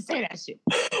didn't even say that shit.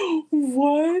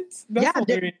 What?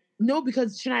 That's no,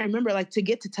 because should I remember, like to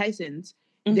get to Tyson's,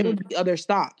 there would be other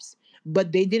stops,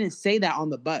 but they didn't say that on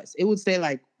the bus. It would say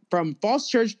like from Falls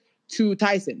Church to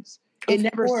Tyson's. It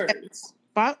never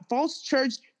said Falls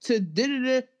Church to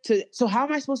to. So how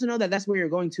am I supposed to know that that's where you're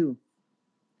going to?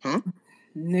 Huh?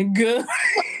 Nigga.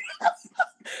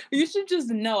 You should just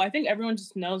know. I think everyone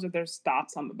just knows that there's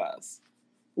stops on the bus.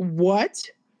 What?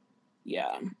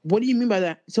 Yeah. What do you mean by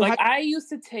that? So like I used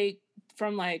to take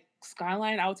from like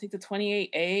Skyline, I would take the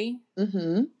 28A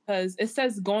because it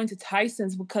says going to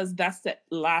Tyson's because that's the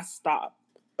last stop.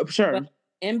 Sure. But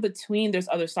in between, there's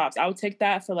other stops. I would take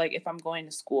that for like if I'm going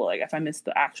to school. Like if I missed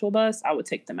the actual bus, I would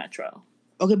take the metro.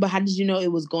 Okay, but how did you know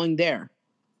it was going there?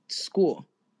 School.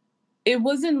 It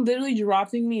wasn't literally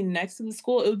dropping me next to the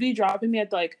school. It would be dropping me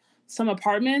at like some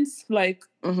apartments, like,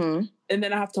 and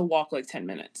then I have to walk like 10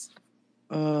 minutes.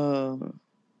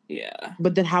 Yeah.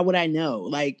 But then how would I know?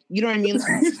 Like, you know what I mean?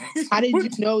 Like, how did you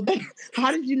know that?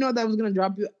 How did you know that was gonna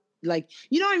drop you? Like,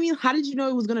 you know what I mean? How did you know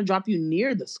it was gonna drop you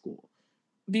near the school?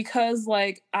 Because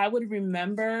like I would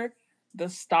remember the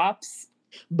stops.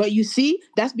 But you see,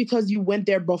 that's because you went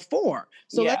there before.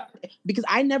 So because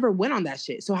I never went on that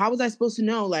shit. So how was I supposed to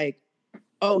know? Like,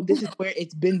 oh, this is where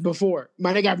it's been before.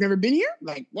 My nigga, I've never been here.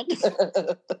 Like, what?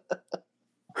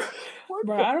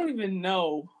 Bro, I don't even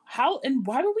know how and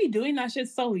why were we doing that shit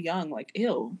so young? Like,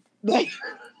 ew. Like,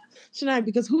 Shania,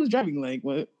 because who was driving? Like,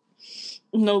 what?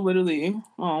 No, literally.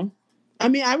 Oh. I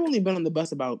mean, I've only been on the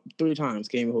bus about 3 times.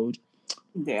 Can't even hold.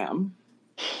 Damn.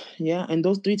 Yeah, and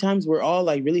those 3 times were all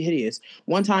like really hideous.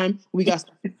 One time we got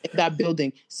in that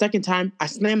building. Second time I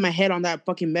slammed my head on that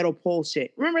fucking metal pole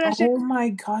shit. Remember that shit? Oh my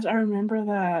gosh, I remember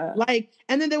that. Like,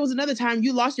 and then there was another time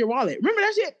you lost your wallet. Remember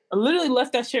that shit? I literally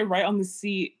left that shit right on the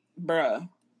seat, bruh.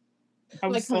 I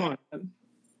was like, so come on.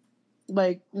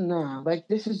 Like, nah. Like,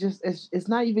 this is just it's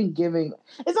not even giving.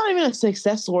 It's not even a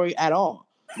success story at all.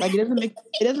 Like, it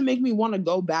doesn't make me want to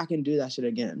go back and do that shit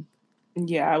again.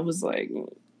 Yeah, I was like,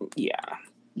 yeah.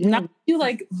 Now I feel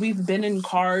like we've been in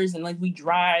cars and like we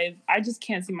drive. I just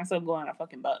can't see myself going on a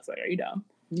fucking bus. Like, are you dumb?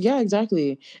 Yeah,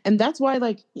 exactly. And that's why,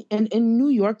 like, in New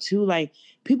York too, like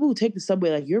people who take the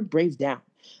subway, like you're brave down.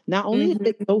 Not only is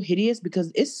it so hideous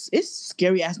because it's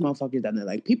scary ass motherfuckers down there.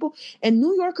 Like people and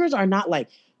New Yorkers are not like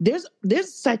there's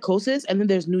psychosis and then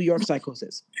there's New York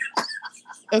psychosis.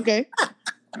 Okay,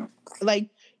 like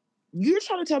you're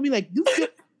trying to tell me like you feel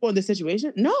in this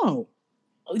situation? No.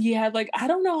 Yeah, like I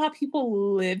don't know how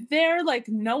people live there. Like,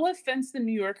 no offense to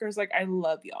New Yorkers, like I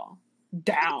love y'all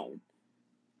down.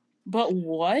 But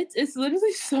what? It's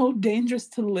literally so dangerous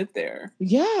to live there.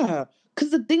 Yeah,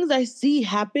 because the things I see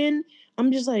happen,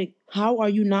 I'm just like, how are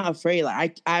you not afraid?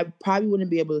 Like, I probably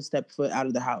wouldn't be able to step foot out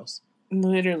of the house.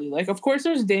 Literally. Like, of course,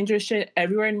 there's dangerous shit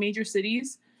everywhere in major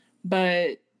cities,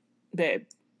 but, babe,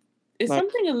 it's like,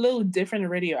 something a little different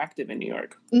and radioactive in New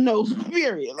York. No,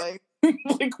 period. Like,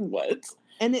 like what?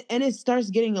 And it starts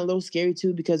getting a little scary,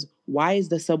 too, because why is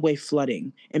the subway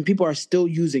flooding? And people are still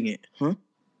using it, huh?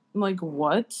 Like,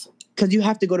 what? Because you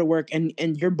have to go to work, and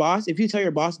your boss, if you tell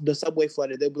your boss the subway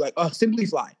flooded, they'll be like, oh, simply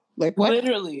fly. Like, what?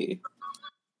 Literally.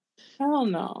 Hell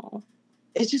no.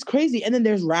 It's just crazy. And then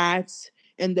there's rats,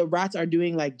 and the rats are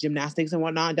doing, like, gymnastics and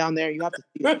whatnot down there. You have to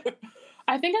see it.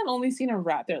 I think I've only seen a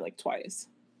rat there, like, twice.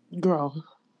 Girl.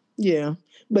 Yeah.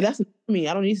 But that's me.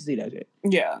 I don't need to see that shit.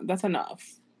 Yeah, that's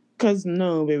enough. Because,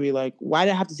 no, baby, like, why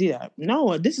did I have to see that?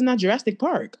 No, this is not Jurassic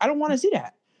Park. I don't want to see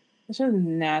that. It's just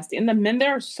nasty. And the men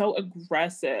there are so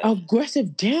aggressive.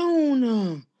 Aggressive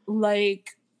down.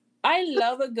 Like, I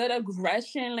love a good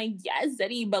aggression. Like, yes,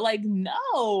 Eddie, but like,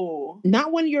 no.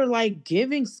 Not when you're like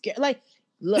giving scare. Like,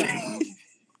 look,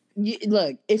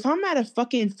 look. If I'm at a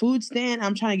fucking food stand,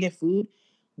 I'm trying to get food.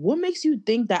 What makes you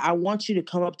think that I want you to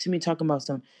come up to me talking about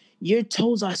something? Your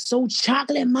toes are so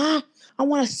chocolate, ma. I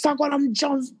want to suck on them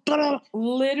Jones.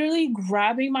 Literally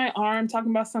grabbing my arm, talking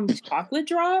about some chocolate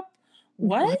drop.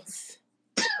 What?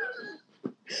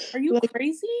 Are you like,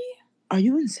 crazy? Are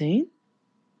you insane?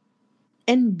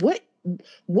 And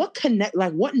what connect,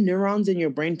 like, what neurons in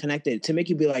your brain connected to make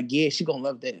you be like, yeah, she gonna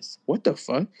love this? What the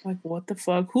fuck? Like, what the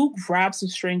fuck? Who grabs a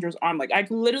stranger's arm? Like, I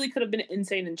literally could have been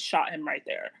insane and shot him right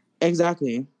there.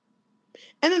 Exactly.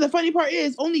 And then the funny part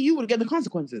is, only you would get the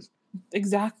consequences.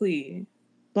 Exactly.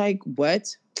 Like,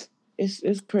 what?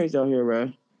 It's crazy out here,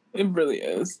 bro. It really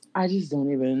is. I just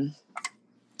don't even.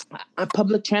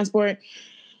 Public transport,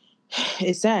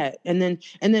 it's sad. And then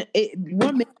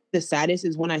what makes the saddest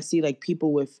is when I see like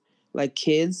people with like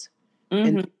kids,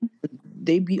 and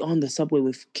they be on the subway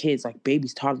with kids, like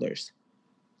babies, toddlers,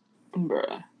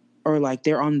 bruh, or like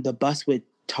they're on the bus with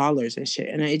toddlers and shit.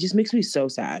 And it just makes me so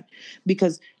sad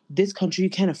because this country, you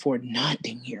can't afford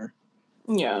nothing here.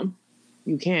 Yeah.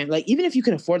 You can't. Like, even if you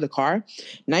can afford the car,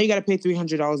 now you got to pay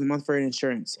 $300 a month for an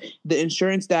insurance. The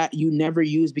insurance that you never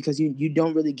use because you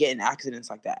don't really get in accidents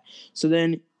like that. So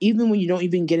then even when you don't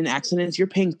even get in accidents, you're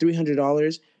paying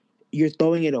 $300. You're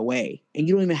throwing it away. And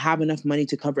you don't even have enough money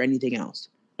to cover anything else.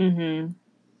 Mm-hmm.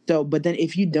 So, but then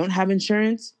if you don't have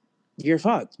insurance, you're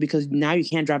fucked because now you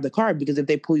can't drive the car because if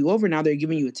they pull you over, now they're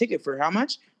giving you a ticket for how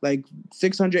much? Like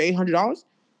 $600, $800?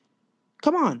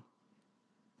 Come on.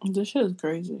 This shit is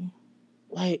crazy.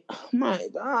 Like, oh my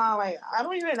God, like, I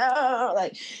don't even know.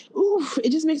 Like, oof,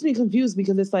 it just makes me confused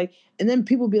because it's like, and then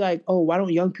people be like, oh, why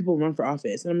don't young people run for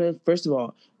office? And I'm like, first of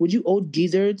all, would you old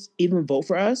geezers even vote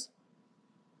for us?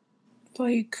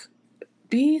 Like,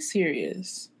 be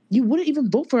serious. You wouldn't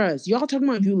even vote for us. Y'all talking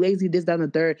about you lazy, this, that, and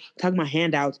the third, talking about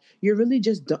handouts. You're really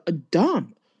just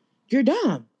dumb. You're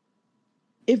dumb.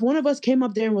 If one of us came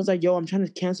up there and was like, yo, I'm trying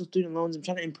to cancel student loans, I'm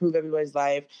trying to improve everybody's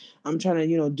life, I'm trying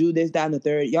to, do this, that, and the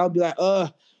third, y'all be like,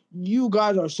 you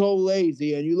guys are so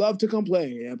lazy and you love to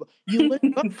complain. You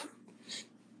wouldn't.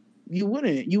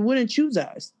 You wouldn't choose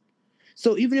us.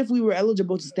 So even if we were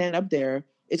eligible to stand up there,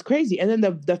 it's crazy. And then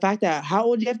the fact that how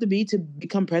old you have to be to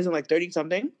become president, like 30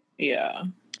 something? Yeah.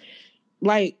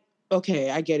 Like,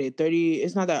 okay, I get it. 30,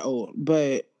 it's not that old,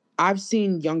 but I've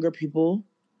seen younger people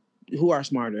who are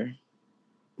smarter.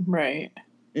 Right.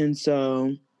 And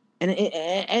so,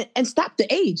 and stop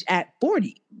the age at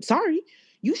 40. Sorry.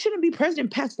 You shouldn't be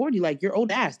president past 40. Like, you're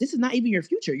old ass. This is not even your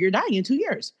future. You're dying in 2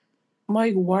 years.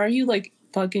 Like, why are you like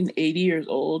fucking 80 years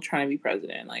old trying to be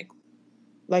president?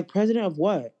 Like president of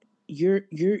what? You're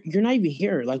not even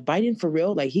here. Like, Biden for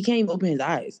real? Like, he can't even open his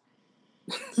eyes.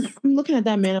 I'm looking at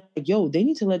that man. I'm like, yo, they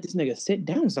need to let this nigga sit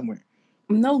down somewhere.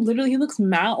 No, literally, he looks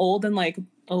mad old and like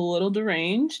a little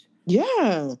deranged.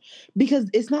 Yeah, because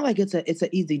it's not like it's an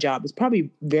easy job. It's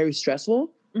probably very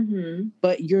stressful. Mm-hmm.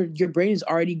 But your brain is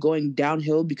already going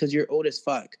downhill because you're old as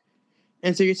fuck,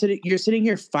 and so you're sitting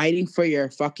here fighting for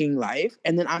your fucking life,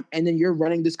 and then you're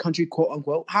running this country, quote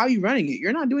unquote. How are you running it?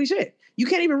 You're not doing shit. You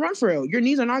can't even run for real. Your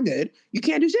knees are not good. You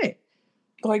can't do shit.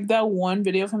 Like that one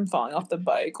video of him falling off the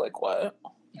bike. Like what?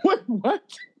 What?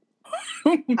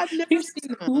 I've never He's seen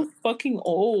too that. fucking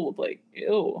old. Like,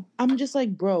 ew. I'm just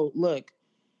like, bro, look.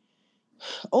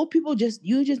 Old people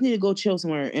you just need to go chill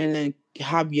somewhere and then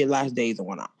have your last days and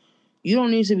whatnot. You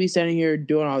don't need to be sitting here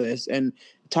doing all this and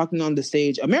talking on the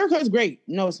stage. America is great.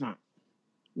 No, it's not.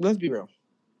 Let's be real.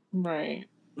 Right.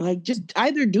 Like, just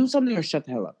either do something or shut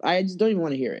the hell up. I just don't even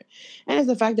want to hear it. And it's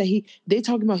the fact that they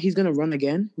talking about he's gonna run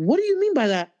again. What do you mean by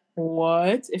that?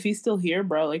 What? If he's still here,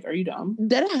 bro, like, are you dumb?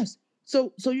 Deadass.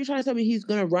 So you're trying to tell me he's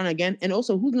gonna run again? And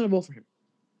also, who's gonna vote for him?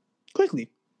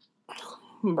 Quickly.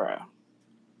 Bruh.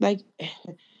 Like,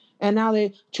 and now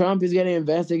Trump is getting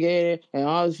investigated and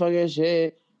all this fucking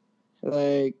shit.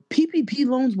 Like, PPP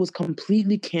loans was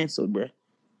completely canceled, bro.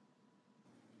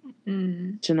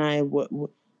 Shania, what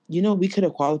we could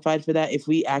have qualified for that if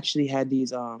we actually had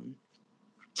these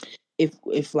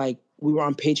if like we were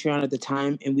on Patreon at the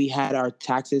time and we had our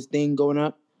taxes thing going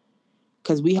up,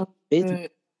 because we have business,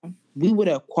 we would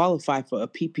have qualified for a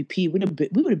PPP.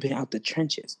 We would have been out the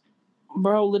trenches.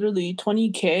 Bro, literally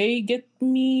 $20K. Get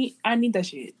me. I need that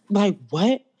shit. Like,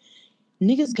 what?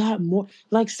 Niggas got more.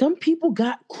 Like, some people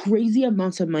got crazy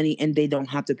amounts of money and they don't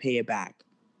have to pay it back.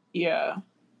 Yeah.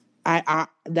 I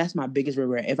that's my biggest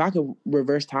regret. If I could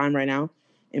reverse time right now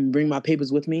and bring my papers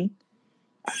with me,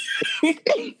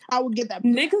 I would get that.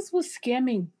 Niggas was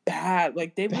scamming bad.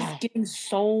 Like, they was getting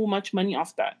so much money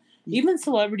off that. Even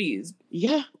celebrities.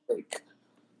 Yeah. Like,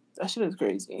 that shit is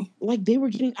crazy. Like they were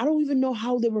getting, I don't even know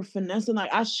how they were finessing. Like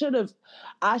I should have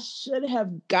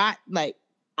got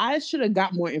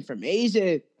more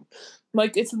information.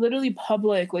 Like it's literally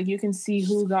public. Like you can see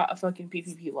who got a fucking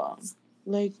PPP loan.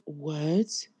 Like what?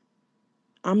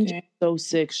 I'm just so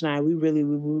sick, Shania. We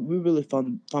really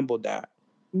fumbled that.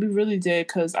 We really did,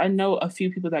 because I know a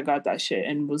few people that got that shit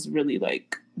and was really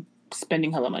like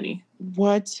spending hella money.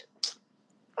 What?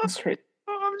 That's crazy.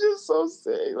 I'm just so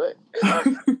sick. Like,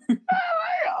 oh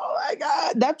my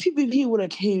god, that PPP would have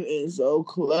came in so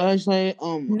clutch. Like,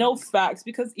 no facts,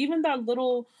 because even that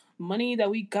little money that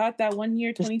we got that one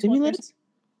year, 2020,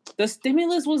 the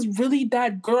stimulus was really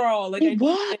that, girl. Like it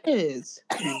was.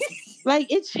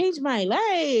 Like it changed my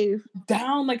life.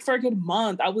 Down like for a good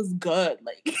month. I was good.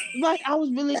 Like I was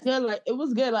really good. Like it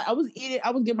was good. Like I was eating.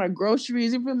 I was getting my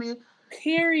groceries. You feel me?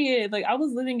 Period. Like I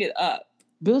was living it up.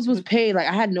 Bills was paid. Like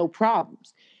I had no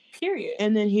problems. Period.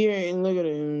 And then here and look at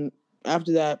him.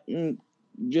 After that,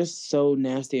 just so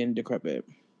nasty and decrepit.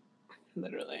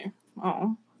 Literally.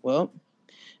 Oh. Well,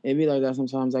 it be like that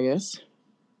sometimes, I guess.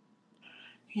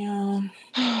 Yeah.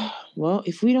 Well,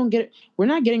 if we don't get it, we're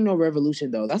not getting no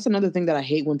revolution though. That's another thing that I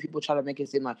hate when people try to make it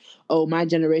seem like, oh, my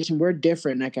generation, we're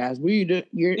different, Neckas.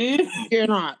 You're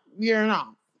not. You're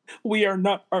not. We are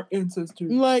not our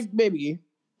ancestors. Like, baby,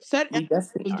 Set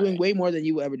was doing way more than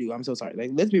you will ever do. I'm so sorry.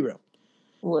 Like, let's be real.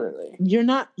 Literally. You're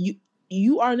not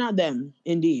you are not them,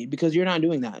 indeed, because you're not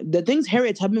doing that. The things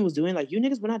Harriet Tubman was doing, like, you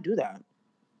niggas would not do that.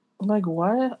 Like,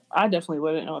 what? I definitely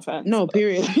wouldn't, no offense. No,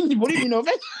 period. What do you mean, no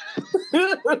offense?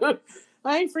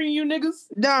 I ain't freeing you niggas.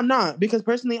 No, I'm not. Because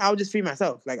personally, I would just free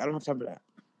myself. Like, I don't have time for that.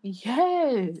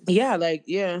 Yes. Yeah, like,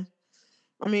 yeah.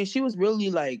 I mean, she was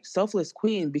really, like, selfless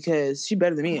queen because she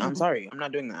better than me. I'm sorry. I'm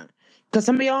not doing that. Because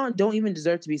some of y'all don't even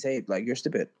deserve to be saved. Like, you're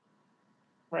stupid.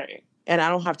 Right. And I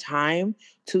don't have time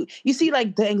to... You see,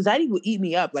 like, the anxiety would eat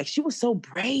me up. Like, she was so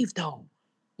brave, though.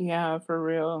 Yeah, for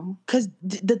real. Because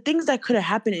the things that could have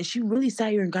happened, and she really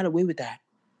sat here and got away with that.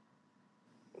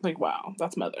 Like, wow.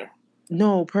 That's mother.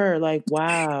 No, like,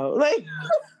 wow. Like...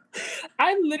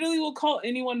 I literally will call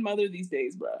anyone mother these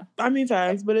days, bro. I mean,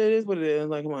 facts, but it is what it is.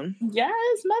 Like, come on.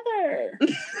 Yes, mother.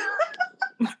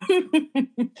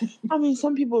 I mean,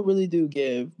 some people really do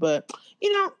give, but,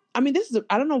 you know, I mean,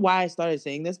 I don't know why I started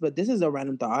saying this, but this is a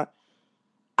random thought.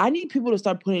 I need people to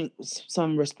start putting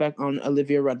some respect on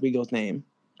Olivia Rodrigo's name.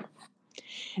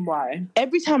 Why?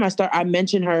 Every time I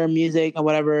mention her music or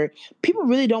whatever, people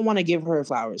really don't want to give her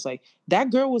flowers. Like, that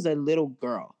girl was a little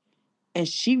girl. And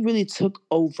she really took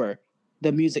over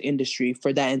the music industry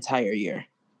for that entire year.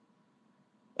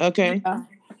 Okay? Yeah.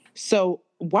 So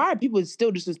why are people still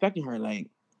disrespecting her? Like,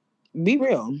 be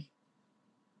real.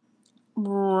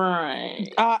 Right.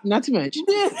 Not too much.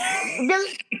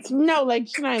 No, like,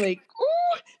 she's not like,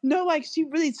 ooh. No, like, she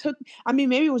really took... I mean,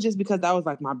 maybe it was just because that was,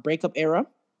 like, my breakup era.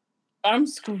 I'm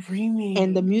screaming.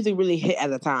 And the music really hit at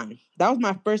the time. That was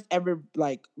my first ever,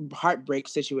 like, heartbreak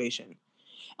situation.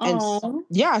 And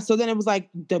so then it was like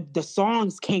the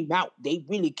songs came out. They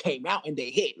really came out and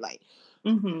they hit. Like,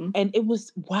 and it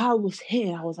was, wow, it was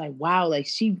hitting. I was like, wow, like,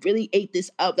 she really ate this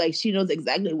up. Like, she knows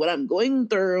exactly what I'm going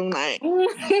through. Like,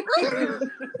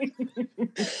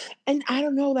 and I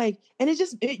don't know, like, and it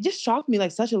just shocked me,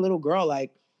 like, such a little girl.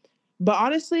 Like, but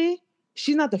honestly,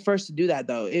 she's not the first to do that,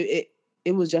 though. It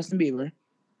was Justin Bieber.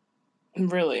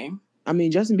 Really? I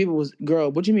mean, Justin Bieber was,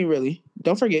 girl, what do you mean, really?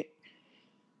 Don't forget.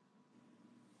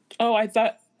 Oh, I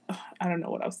don't know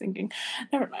what I was thinking.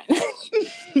 Never mind.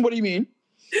 What do you mean?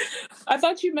 I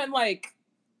thought you meant, like,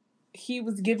 he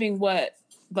was giving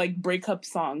like, breakup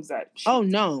songs that... Oh,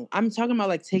 no. I'm talking about,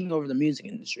 like, taking over the music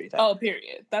industry. Oh,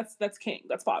 period. That's king.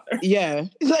 That's father. Yeah.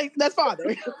 Like, that's father.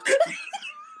 You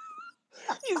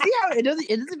see how it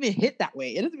doesn't even hit that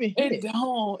way. It doesn't even hit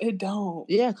It don't.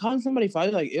 Yeah, calling somebody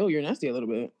father, like, ew, you're nasty a little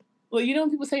bit. Well, you know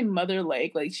when people say Mother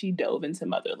Lake, like, she dove into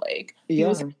Mother Lake. Yeah. He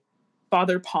was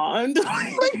Father Pond.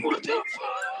 Like, what the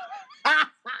fuck?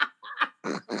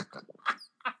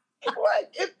 What?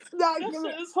 It's not that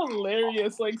shit is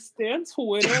hilarious. Like, Stan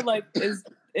Twitter, like, is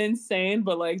insane,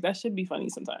 but, like, that should be funny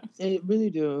sometimes. It really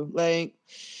do. Like,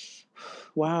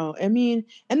 wow. I mean,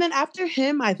 and then after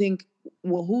him, I think,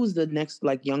 well, who's the next,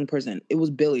 like, young person? It was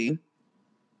Billie.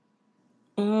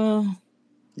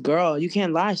 Girl, you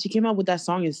can't lie. She came out with that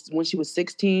song when she was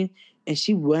 16, and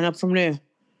she went up from there.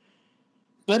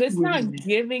 But it's not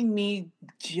giving me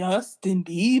Justin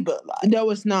Bieber. Like.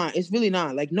 No, it's not. It's really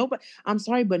not. Like, nobody... I'm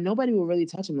sorry, but nobody will really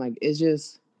touch him. Like, it's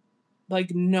just...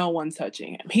 Like, no one's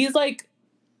touching him. He's, like,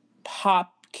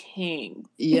 pop king.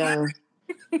 Yeah.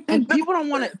 And people don't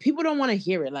want to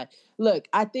hear it. Like, look,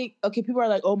 I think, okay, people are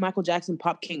like, oh, Michael Jackson,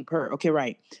 pop king, per. Okay,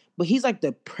 right. But he's like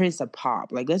the prince of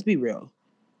pop. Like, let's be real.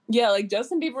 Yeah, like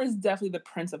Justin Bieber is definitely the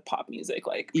prince of pop music.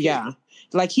 Like, period. Yeah,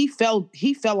 like he fell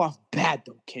off bad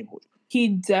though. Can't hold you. He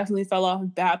definitely fell off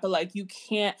bad, but like you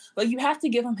can't, like you have to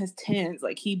give him his 10s.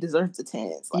 Like he deserves the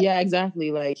 10s. Like, yeah,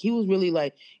 exactly. Like he was really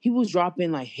like he was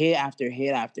dropping like hit after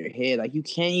hit after hit. Like you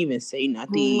can't even say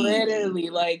nothing. Literally,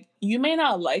 like you may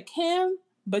not like him,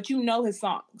 but you know his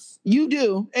songs. You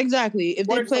do, exactly. If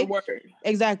word they play for word.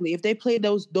 Exactly, if they play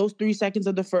those 3 seconds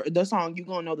of the song, you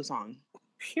gonna know the song.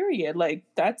 Period. Like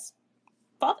that's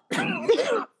father.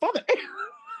 Father.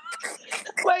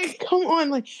 Like, come on,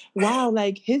 like, wow,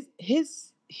 like he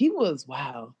was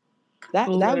wow. That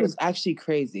was actually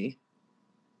crazy.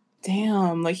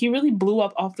 Damn, like he really blew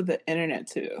up off of the internet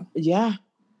too. Yeah,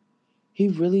 he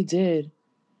really did,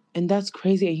 and that's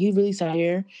crazy. And he really sat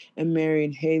here and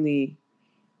married Hailey.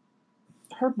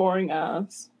 Her boring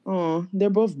ass. Oh,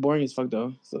 they're both boring as fuck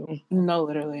though. So no,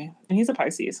 literally, and he's a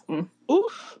Pisces.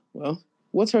 Oof. Well,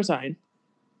 what's her sign?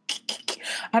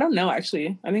 I don't know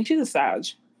actually. I think she's a Sag.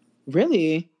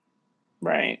 Really?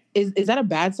 Right. Is that a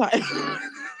bad sign? Is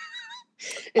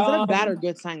that a bad or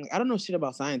good sign? I don't know shit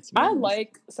about science. I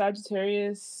like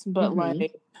Sagittarius, but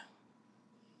like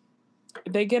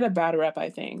they get a bad rep, I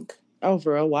think. Oh,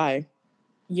 for real? Why?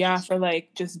 Yeah, for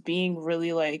like just being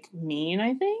really like mean,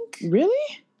 I think.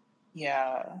 Really?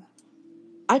 Yeah.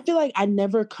 I feel like I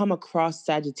never come across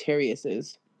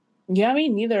Sagittariuses. Yeah, me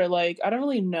neither. Like I don't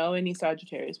really know any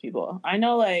Sagittarius people. I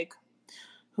know like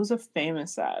who's a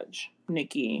famous Sag?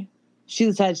 Nikki. She's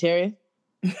a Sagittarius?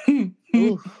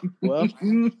 Oof. Well,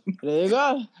 there you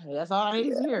go. That's all I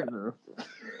need to hear, girl.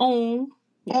 Oh.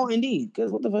 Yeah. Oh, indeed.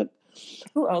 Because what the fuck?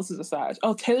 Who else is a Sag?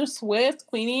 Oh, Taylor Swift,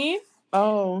 Queenie.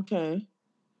 Oh, okay.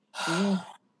 Yeah.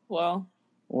 Well,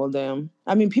 damn.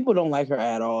 I mean, people don't like her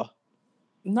at all.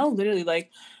 No, literally.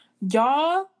 Like,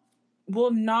 y'all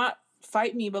will not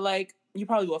fight me, but like, you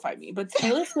probably will fight me. But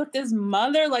Taylor Swift is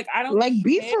mother. Like, I don't like,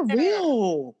 be care. for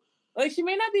real. Like, she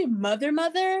may not be mother,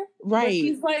 right? But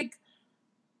she's like,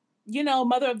 you know,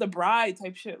 mother of the bride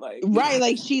type shit. Like, right?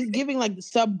 Like, she's giving like the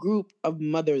subgroup of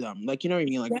motherdom. Like, you know what I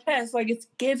mean? Like, yes, like it's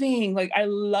giving. Like, I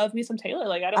love me some Taylor.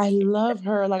 Like, I love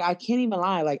her. Like, I can't even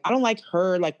lie. Like, I don't like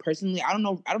her. Like, personally, I don't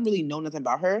know. I don't really know nothing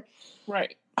about her.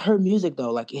 Right. Her music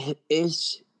though, like,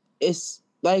 it's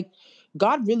like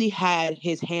God really had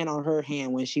His hand on her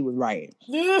hand when she was writing.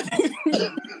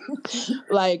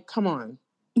 Like, come on.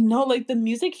 No, like the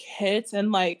music hits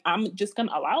and like I'm just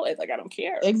gonna allow it. Like I don't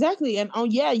care. Exactly. And oh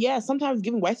yeah, sometimes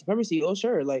giving white supremacy, oh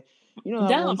sure. Like, you know,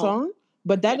 that one song.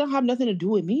 But that don't have nothing to do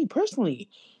with me personally.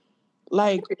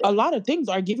 Like a lot of things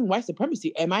are giving white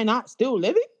supremacy. Am I not still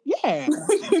living? Yeah.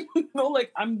 No,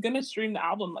 like I'm gonna stream the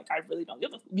album. Like I really don't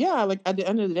give a yeah, like at the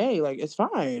end of the day, like it's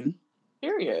fine.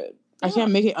 Period. I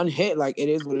can't make it unhit. Like it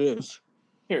is what it is.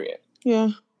 Period.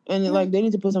 Yeah. And like they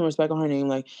need to put some respect on her name.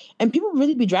 Like, and people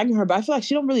really be dragging her, but I feel like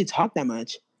she don't really talk that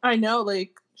much. I know,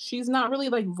 like she's not really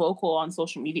like vocal on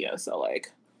social media, so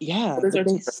like yeah,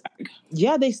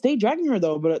 they stay dragging her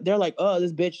though, but they're like, oh,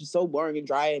 this bitch is so boring and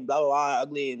dry and blah blah blah,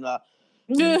 ugly and blah.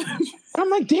 I'm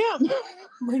like, damn.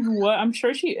 Like what? I'm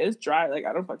sure she is dry. Like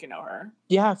I don't fucking know her.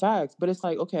 Yeah, facts. But it's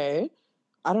like, okay,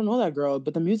 I don't know that girl,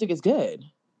 but the music is good.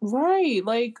 Right.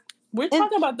 Like we're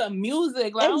talking about the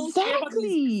music. Like, exactly. I don't care about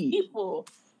these people.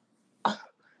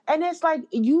 And it's like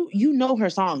you know her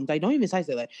songs. Like don't even say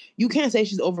that. Like you can't say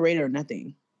she's overrated or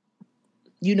nothing.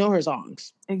 You know her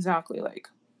songs. Exactly. Like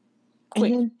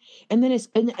and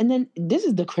then this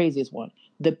is the craziest one.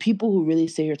 The people who really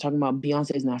sit here talking about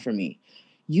Beyonce is not for me.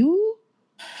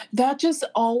 That just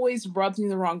always rubs me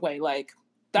the wrong way. Like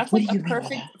that's like a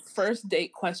perfect first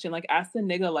date question. Like ask the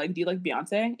nigga, like, do you like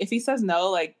Beyonce? If he says no,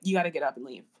 like you gotta get up and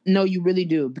leave. No, you really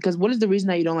do. Because what is the reason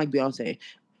that you don't like Beyonce?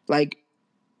 Like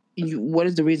what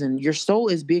is the reason? Your soul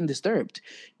is being disturbed.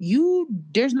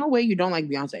 There's no way you don't like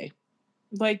Beyonce.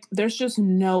 Like, there's just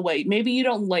no way. Maybe you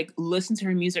don't like listen to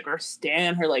her music or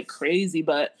stan her like crazy,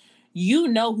 but you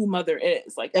know who Mother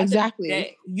is. Like exactly.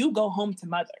 Day, you go home to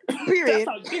Mother. Period.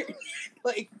 Period.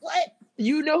 Like what?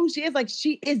 You know who she is. Like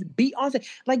she is Beyonce.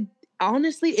 Like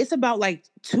honestly, it's about like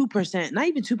 2%, not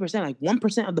even 2%. Like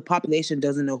 1% of the population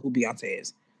doesn't know who Beyonce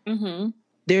is. Mm-hmm.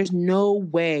 There's no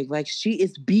way. Like, she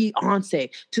is Beyonce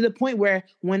to the point where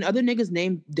when other niggas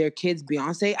name their kids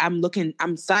Beyonce,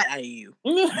 I'm side-eyeing you.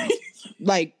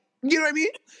 Like, you know what I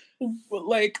mean?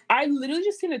 Like, I literally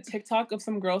just seen a TikTok of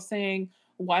some girl saying,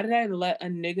 why did I let a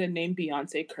nigga named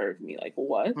Beyonce curve me? Like,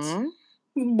 what? Huh?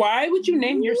 Why would you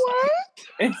name your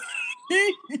son?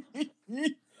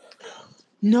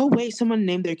 No way someone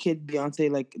named their kid Beyonce,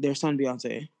 like their son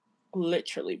Beyonce.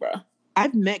 Literally, bro.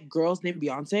 I've met girls named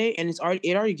Beyonce, and it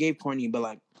already gave corny, but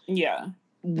like, yeah,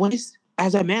 when it's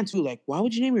as a man too, like, why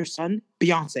would you name your son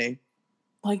Beyonce?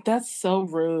 Like, that's so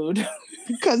rude.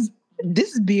 Because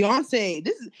this is Beyonce.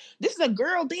 This is a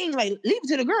girl thing. Like, leave it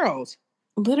to the girls.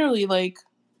 Literally, like,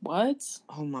 what?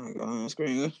 Oh my god, that's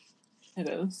crazy. It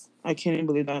is. I can't even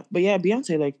believe that. But yeah,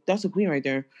 Beyonce, like, that's a queen right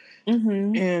there.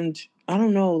 Mm-hmm. And I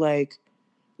don't know, like,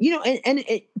 you know, and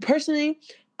it, personally,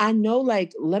 I know,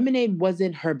 like, Lemonade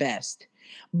wasn't her best.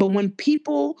 But when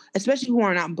people, especially who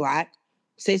are not Black,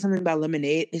 say something about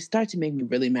Lemonade, it starts to make me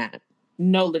really mad.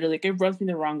 No, literally, like, it rubs me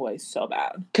the wrong way so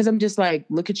bad. Because I'm just like,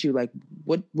 look at you, like,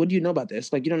 what do you know about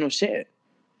this? Like, you don't know shit.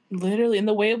 Literally, and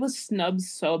the way it was snubbed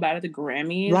so bad at the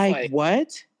Grammys. Like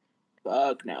what?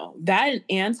 Fuck no. That and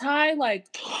Anti,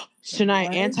 like...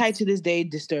 Shania, Anti to this day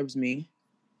disturbs me.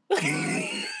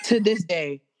 To this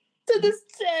day. To this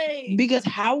day. Because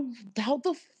how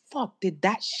the fuck did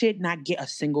that shit not get a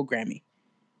single Grammy?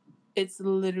 It's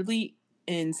literally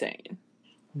insane.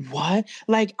 What?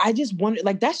 Like, I just wonder,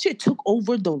 like, that shit took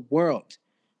over the world.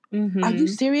 Mm-hmm. Are you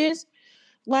serious?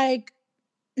 Like,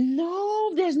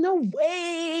 no, there's no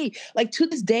way. Like, to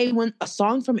this day, when a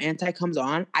song from Anti comes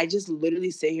on, I just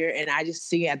literally sit here and I just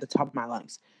sing it at the top of my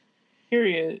lungs.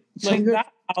 Period. Like,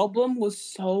 that album was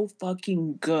so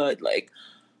fucking good. Like,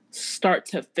 start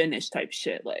to finish type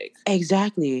shit. Like,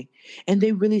 exactly. And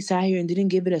they really sat here and didn't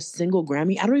give it a single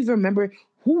Grammy. I don't even remember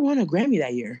who won a Grammy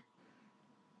that year.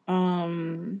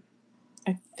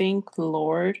 I think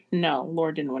Lorde. No,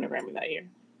 Lorde didn't win a Grammy that year.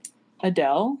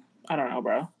 Adele? I don't know,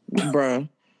 bro. Bruh.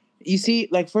 You see,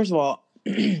 like, first of all,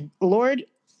 Lorde,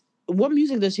 what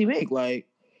music does she make? Like,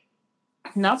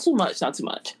 not too much.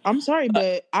 I'm sorry,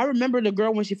 but I remember the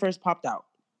girl when she first popped out.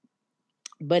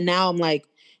 But now I'm like,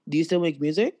 do you still make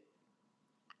music?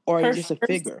 Or are you just a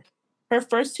figure? Her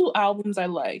first 2 albums I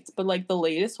liked, but like the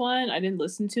latest one I didn't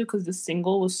listen to because the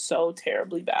single was so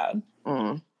terribly bad.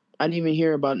 I didn't even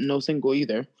hear about no single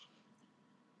either.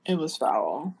 It was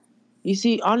foul. You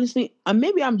see, honestly,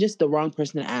 maybe I'm just the wrong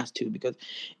person to ask to, because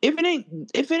if it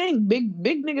ain't big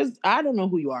niggas, I don't know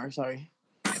who you are. Sorry.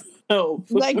 No.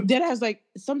 Like, dead ass, like,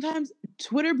 sometimes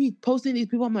Twitter be posting these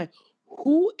people. I'm like,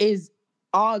 who is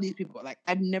all these people? Like,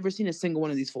 I've never seen a single one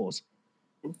of these fools.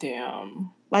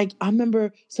 Damn. Like, I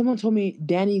remember someone told me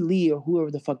Danny Lee or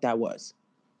whoever the fuck that was.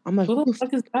 I'm like, who the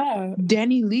fuck is that?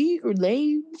 Danny Lee or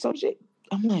Lay, some shit.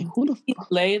 I'm like, who the fuck?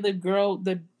 Lay, the girl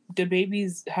the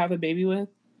babies have a baby with?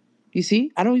 You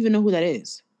see? I don't even know who that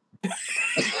is.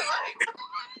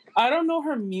 I don't know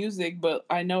her music, but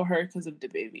I know her because of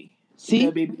DaBaby.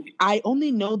 See, I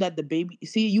only know that DaBaby.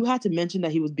 See, you had to mention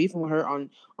that he was beefing with her on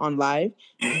live.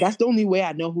 That's the only way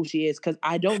I know who she is, because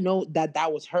I don't know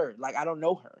that was her. Like, I don't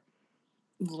know her.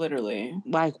 Literally.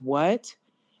 Like, what?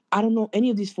 I don't know any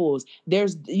of these fools.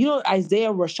 There's,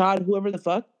 Isaiah Rashad, whoever the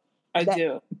fuck. I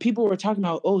do. People were talking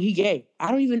about, oh, he gay.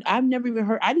 I've never even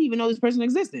heard. I didn't even know this person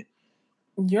existed.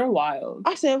 You're wild.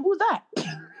 I said, who's that?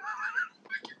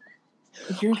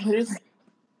 You're literally...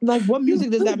 Like, what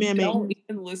music does that man make? Don't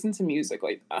even listen to music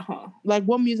like that, huh? Like,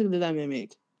 what music does that man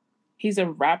make? He's a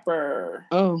rapper.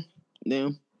 Oh,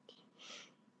 damn.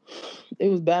 It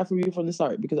was bad for you from the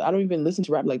start, because I don't even listen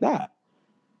to rap like that.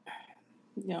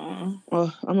 Yeah.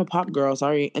 Well, I'm a pop girl,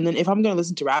 sorry. And then if I'm going to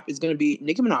listen to rap, it's going to be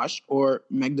Nicki Minaj or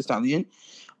Meg Thee Stallion,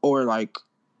 or, like,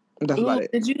 that's about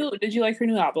it. Did you like her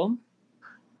new album?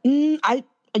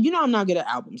 I'm not good at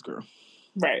albums, girl.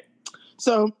 Right.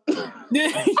 So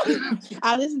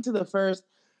I listened to the first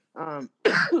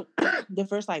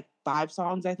like 5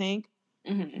 songs, I think.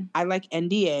 Mm-hmm. I like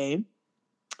NDA.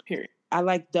 Period. I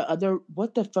like the other,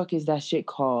 what the fuck is that shit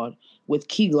called? With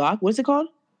Key Glock. What's it called?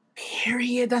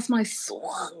 Period. That's my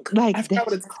song. Like, I forgot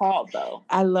what it's called, though.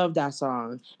 I love that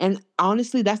song. And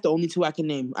honestly, that's the only 2 I can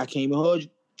name. I can't even hold you.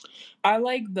 I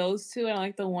like those 2, and I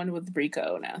like the one with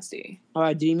Rico Nasty. Oh,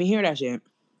 I didn't even hear that shit.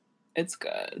 It's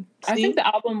good. See? I think the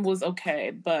album was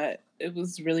okay, but it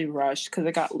was really rushed because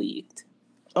it got leaked.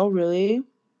 Oh, really?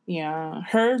 Yeah.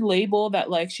 Her label that,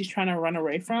 like, she's trying to run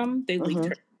away from, they leaked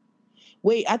her.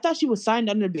 Wait, I thought she was signed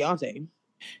under Beyonce.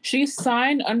 She's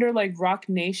signed under, like, Rock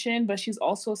Nation, but she's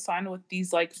also signed with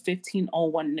these, like,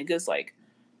 1501 niggas, like,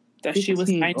 that she was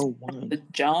signed to The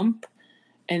Jump,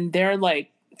 and they're,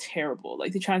 like, terrible.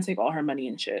 Like, they try to take all her money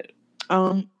and shit.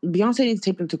 Beyonce needs to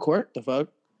take them to court. The fuck?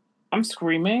 I'm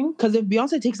screaming. Because if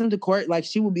Beyonce takes them to court, like,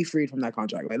 she will be freed from that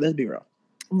contract. Like, let's be real.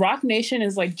 Rock Nation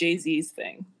is, like, Jay-Z's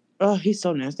thing. Oh, he's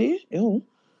so nasty. Ew.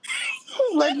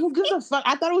 Like, who gives a fuck?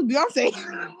 I thought it was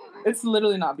Beyonce. It's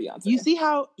literally not Beyonce. You see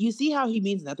how he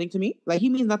means nothing to me? Like, he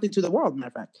means nothing to the world, matter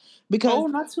of fact. Because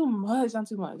not too much. Not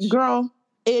too much. Girl,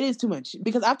 It is too much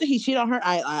because after he cheated on her,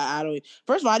 I don't.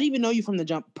 First of all, I didn't even know you from the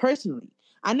jump personally.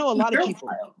 I know a lot of You're people.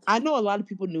 wild. I know a lot of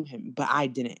people knew him, but I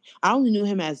didn't. I only knew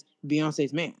him as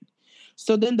Beyonce's man.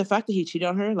 So then the fact that he cheated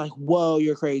on her, like, whoa,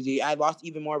 you're crazy. I lost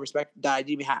even more respect that I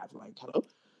didn't even have. Like, hello?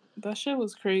 That shit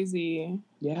was crazy.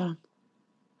 Yeah.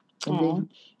 And then,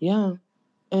 yeah.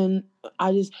 And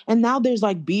and now there's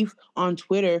like beef on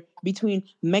Twitter between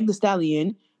Meg Thee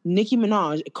Stallion, Nicki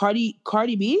Minaj,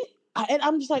 Cardi B. And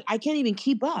I'm just like, I can't even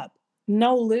keep up.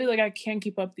 No, literally, like, I can't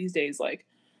keep up these days. Like,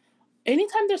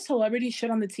 anytime there's celebrity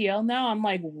shit on the TL now, I'm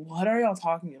like, what are y'all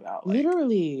talking about? Like,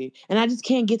 literally. And I just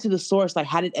can't get to the source. Like,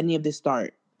 how did any of this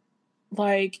start?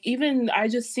 Like, even I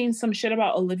just seen some shit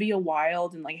about Olivia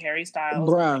Wilde and like Harry Styles.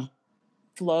 Bruh.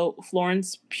 And, like,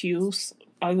 Florence Pugh.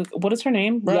 What is her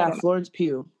name? Bruh, yeah, Florence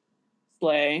Pugh.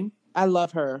 Slay. I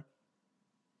love her.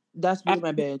 That's really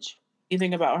my bitch.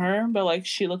 Anything about her, but like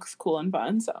she looks cool and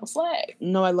fun, so slay.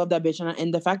 No, I love that bitch,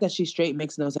 and the fact that she's straight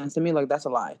makes no sense to me. Like, that's a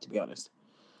lie, to be honest.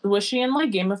 Was she in like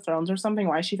Game of Thrones or something?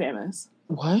 Why is she famous?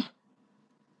 What?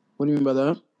 What do you mean by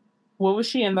that? What was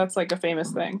she in? That's like a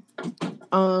famous thing.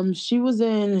 She was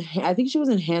in. I think she was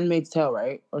in *Handmaid's Tale*,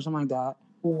 right, or something like that.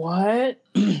 What?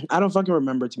 I don't fucking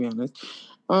remember, to be honest.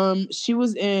 She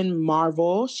was in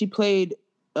Marvel. She played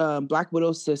Black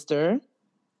Widow's sister.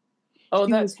 Oh,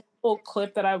 that whole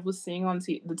clip that I was seeing on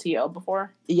the TL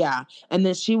before. Yeah, and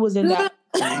then she was in that.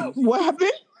 What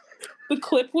happened? The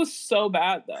clip was so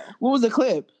bad, though. What was the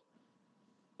clip?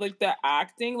 Like, the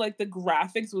acting, like, the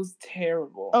graphics was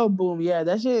terrible. Oh, boom. Yeah,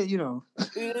 that shit, you know.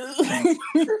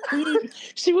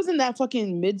 She was in that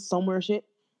fucking Midsommar shit.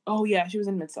 Oh, yeah, she was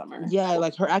in Midsommar. Yeah,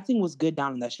 like, her acting was good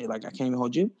down in that shit. Like, I can't even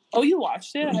hold you. Oh, you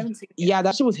watched it? I haven't seen it yet. Yeah,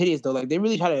 that shit was hideous, though. Like, they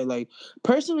really try to, like...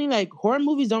 Personally, like, horror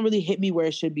movies don't really hit me where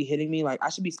it should be hitting me. Like, I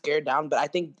should be scared down, but I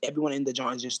think everyone in the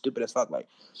genre is just stupid as fuck. Like...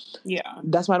 Yeah.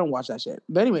 That's why I don't watch that shit.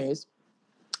 But anyways,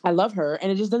 I love her,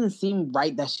 and it just doesn't seem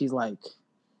right that she's, like...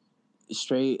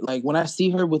 straight. Like, when I see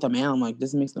her with a man, I'm like,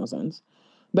 this makes no sense.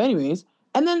 But anyways,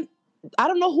 and then I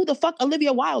don't know who the fuck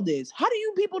Olivia Wilde is. How do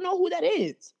you people know who that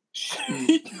is?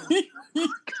 She's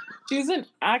an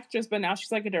actress, but now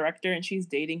she's like a director, and she's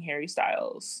dating Harry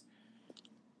Styles.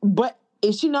 But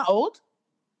is she not old?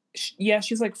 Yeah,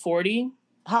 she's like 40.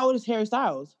 How old is Harry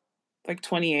Styles? Like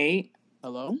 28.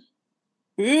 Hello?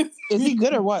 Is he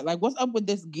good or what? Like, what's up with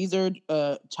this geezer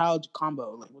child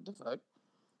combo? Like, what the fuck?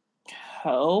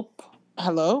 Help.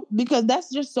 Hello? Because that's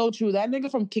just so true. That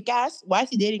nigga from Kick-Ass, why is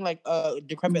he dating like a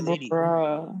decrepit lady?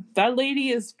 Bruh. That lady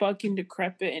is fucking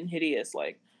decrepit and hideous.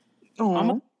 Like, I'm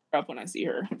gonna fuck her up when I see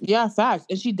her. Yeah, facts.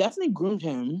 And she definitely groomed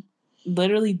him.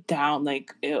 Literally down,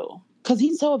 like, ew. Because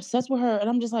he's so obsessed with her. And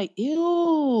I'm just like,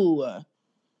 ew.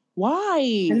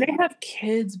 Why? And they have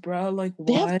kids, bro. Like, what?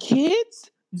 They have kids?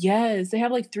 Yes. They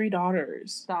have like 3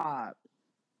 daughters. Stop.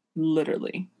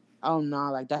 Literally. Oh,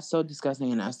 no. Like, that's so disgusting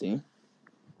and nasty.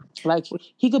 Like,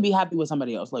 he could be happy with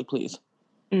somebody else. Like, please.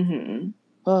 Mm-hmm.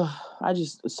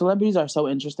 Celebrities are so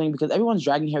interesting because everyone's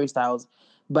dragging Harry Styles,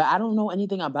 but I don't know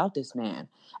anything about this man.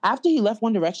 After he left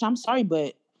One Direction, I'm sorry,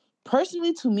 but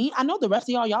personally to me, I know the rest of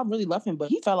y'all really love him, but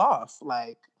he fell off.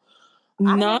 Like,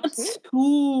 not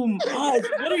too much.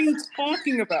 What are you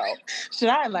talking about? Should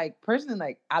I, like, personally,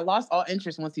 like, I lost all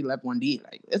interest once he left 1D.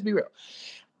 Like, let's be real.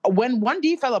 When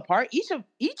 1D fell apart,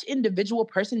 each individual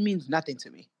person means nothing to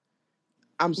me.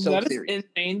 I'm so serious. That is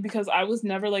insane because I was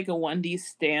never like a 1D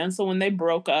stan. So when they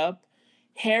broke up,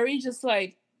 Harry just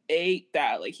like ate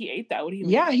that. Like, he ate that. What do you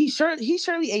mean? Yeah, he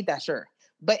surely ate that, sure.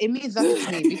 But it means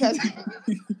nothing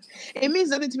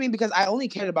to me because I only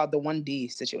cared about the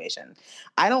 1D situation.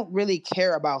 I don't really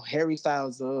care about Harry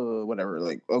Styles, whatever.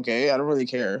 Like, okay, I don't really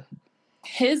care.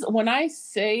 When I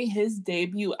say his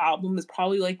debut album is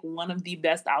probably like one of the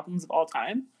best albums of all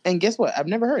time. And guess what? I've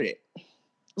never heard it.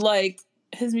 Like,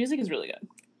 his music is really good.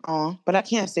 But I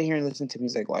can't sit here and listen to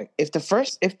music. Like, if the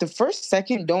first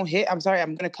second don't hit, I'm sorry,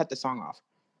 I'm gonna cut the song off.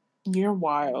 You're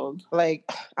wild. Like,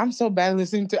 I'm so bad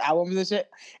listening to albums and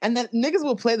shit. And then niggas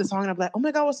will play the song and I'm like, oh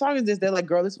my God, what song is this? They're like,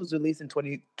 girl, this was released in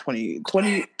 2020.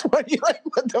 Like, what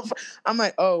the fuck? I'm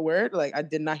like, oh, word? Like, I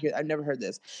did not hear, I've never heard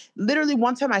this. Literally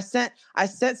one time I sent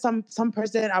some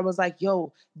person, I was like,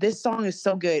 yo, this song is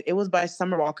so good. It was by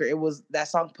Summer Walker. It was that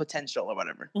song Potential or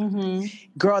whatever. Mm-hmm.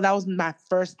 Girl, that was my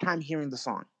first time hearing the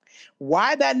song.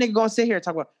 Why that nigga gonna sit here and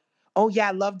talk about, oh, yeah,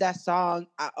 I love that song.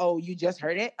 Oh, you just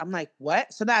heard it? I'm like,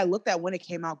 what? So then I looked at when it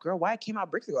came out. Girl, why it came out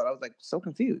bricks ago? I was like, so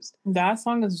confused. That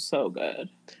song is so good.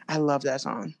 I love that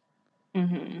song.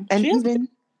 Mm-hmm. And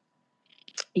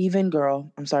even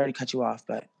girl, I'm sorry to cut you off,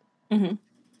 but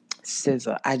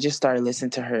SZA, I just started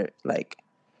listening to her, like,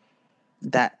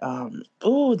 that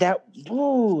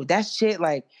shit,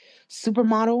 like,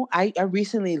 Supermodel. I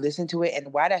recently listened to it,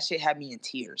 and why that shit had me in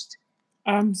tears.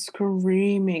 I'm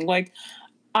screaming. Like,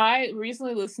 I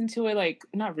recently listened to it, like,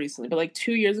 not recently, but like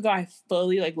 2 years ago, I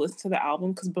fully like listened to the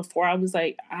album because before I was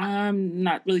like, I'm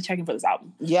not really checking for this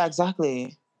album. Yeah,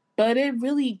 exactly. But it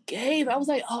really gave. I was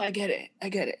like, oh, I get it. I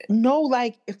get it. No,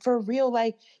 like for real,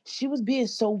 like she was being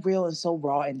so real and so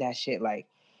raw in that shit. Like,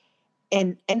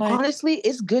 and Like, honestly,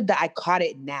 it's good that I caught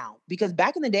it now because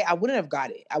back in the day, I wouldn't have got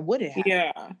it. I wouldn't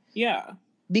have. yeah.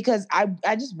 Because I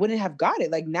just wouldn't have got it.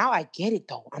 Like now I get it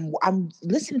though. I'm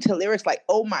listening to lyrics like,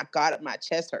 oh my God, my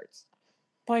chest hurts.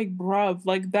 Like, bruv,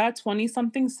 like that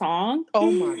 20-something song. Oh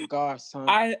my gosh, son.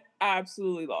 I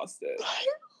absolutely lost it.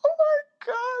 Oh my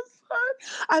God,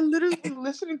 son. I literally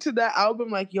listening to that album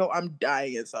like, yo, I'm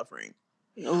dying and suffering.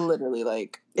 Literally,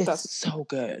 like it's so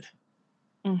good.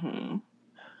 Mm-hmm.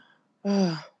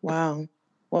 Wow.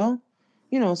 Well,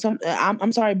 you know,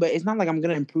 I'm sorry, but it's not like I'm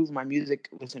gonna improve my music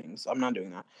listening, so I'm not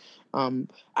doing that.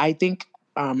 I think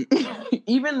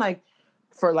even like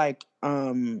for like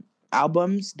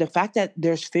albums, the fact that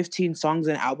there's 15 songs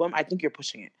in an album, I think you're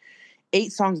pushing it.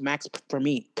 8 songs max for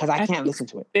me because I can't listen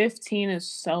to it. 15 is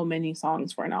so many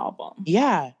songs for an album.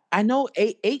 Yeah, I know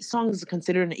 8 songs is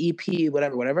considered an EP,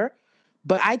 whatever.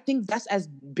 But I think that's as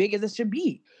big as it should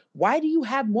be. Why do you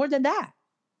have more than that?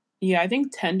 Yeah, I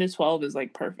think 10 to 12 is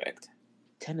like perfect.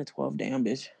 10 to 12, damn,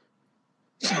 bitch.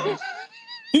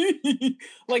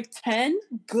 Like 10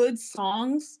 good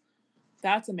songs.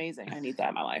 That's amazing. I need that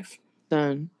in my life.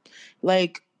 Son,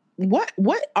 like what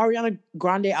Ariana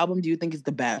Grande album do you think is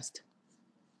the best?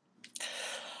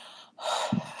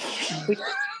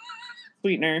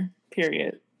 Sweetener,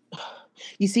 period.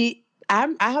 You see, I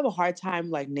have a hard time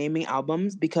like naming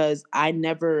albums because I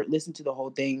never listen to the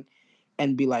whole thing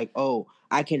and be like, oh,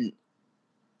 I can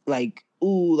like,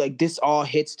 ooh, like this all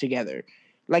hits together.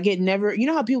 Like it never, you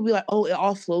know how people be like, oh, it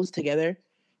all flows together.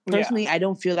 Personally, I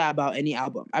don't feel that about any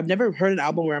album. I've never heard an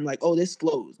album where I'm like, oh, this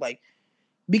flows. Like,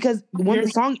 because when the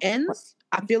song ends,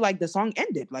 I feel like the song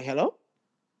ended. Like, hello?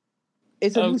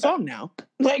 It's a new song now.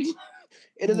 Like,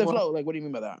 it doesn't flow. Like, what do you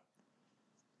mean by that?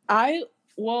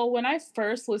 Well, when I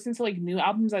first listen to like new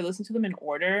albums, I listen to them in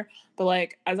order. But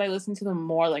like as I listen to them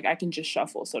more, like I can just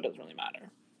shuffle, so it doesn't really matter.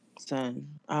 Son,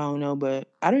 I don't know, but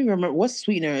I don't even remember what's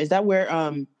Sweetener. Is that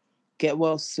where Get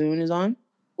Well Soon is on?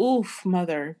 Oof,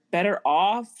 mother. Better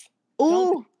Off.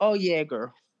 Ooh. Oh yeah,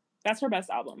 girl. That's her best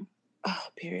album. Oh,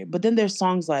 period. But then there's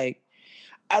songs like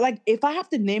if I have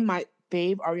to name my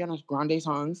fave Ariana Grande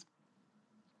songs,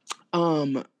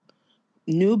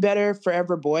 New Better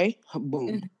Forever Boy,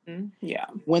 boom. Mm-hmm. Yeah.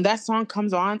 When that song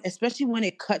comes on, especially when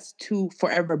it cuts to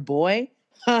Forever Boy,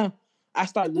 I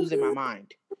start losing my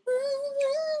mind.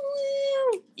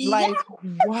 Like,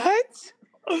 what?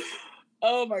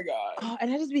 Oh my God. Oh,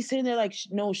 and I just be sitting there like,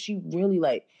 no, she really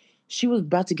like, she was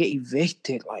about to get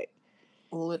evicted. Like,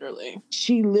 literally.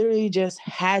 She literally just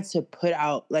had to put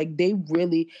out, like, they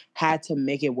really had to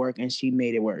make it work, and she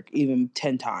made it work even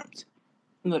 10 times.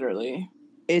 Literally.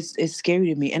 It's scary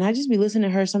to me. And I just be listening to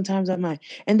her sometimes. I'm like,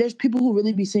 and there's people who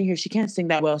really be singing her. She can't sing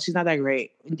that well. She's not that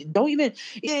great. Don't even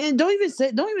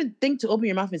think to open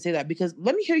your mouth and say that, because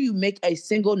let me hear you make a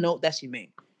single note that she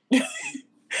made.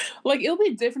 Like, it'll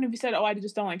be different if you said, oh, I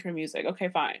just don't like her music. Okay,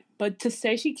 fine. But to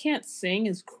say she can't sing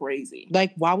is crazy.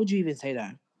 Like, why would you even say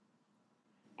that?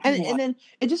 And then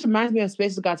it just reminds me of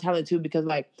Space Got Talent too, because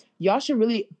like y'all should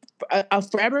really a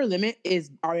forever limit is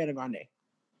Ariana Grande.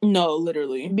 No,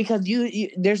 literally. Because you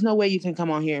there's no way you can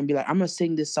come on here and be like, I'm gonna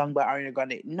sing this song by Ariana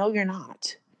Grande. No, you're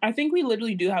not. I think we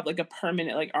literally do have like a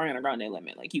permanent like Ariana Grande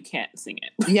limit. Like you can't sing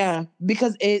it. Yeah,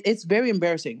 because it's very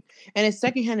embarrassing, and it's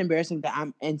secondhand embarrassing that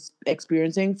I'm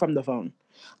experiencing from the phone.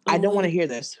 I don't want to hear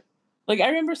this. Like, I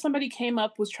remember somebody came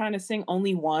up, was trying to sing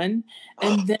Only One,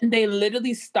 and then they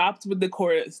literally stopped with the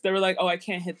chorus. They were like, oh, I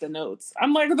can't hit the notes.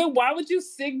 I'm like, then why would you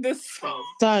sing this song?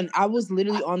 Son, I was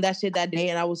literally on that shit that day,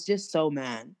 and I was just so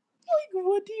mad. Like,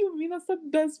 what do you mean? That's the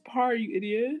best part, you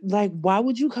idiot. Like, why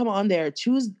would you come on there,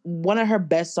 choose one of her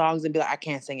best songs, and be like, I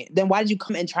can't sing it? Then why did you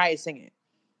come and try and sing it?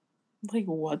 Like,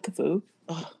 what the fuck?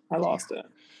 Oh, I lost it.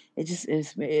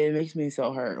 It makes me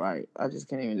so hurt. Like, I just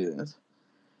can't even do this.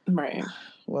 Right.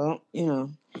 Well, you know,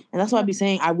 and that's why I be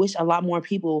saying I wish a lot more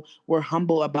people were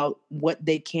humble about what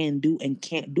they can do and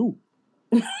can't do.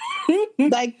 Look,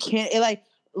 I get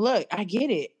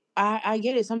it. I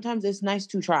get it. Sometimes it's nice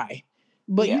to try,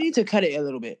 but you need to cut it a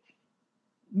little bit,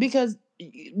 because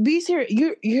be serious.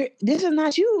 You're this is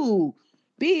not you.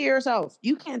 Be yourself.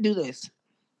 You can't do this.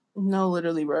 No,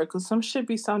 literally, bro. Because some shit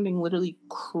be sounding literally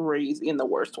crazy in the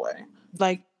worst way.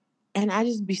 Like. And I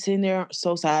just be sitting there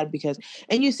so sad because,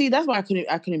 and you see, that's why I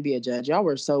couldn't be a judge. Y'all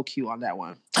were so cute on that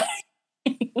one.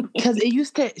 Because it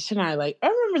used to, Shania, like, I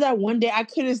remember that one day I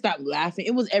couldn't stop laughing.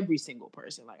 It was every single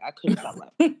person. Like, I couldn't stop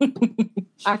laughing.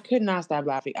 I could not stop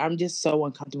laughing. I'm just so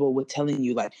uncomfortable with telling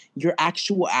you, like, you're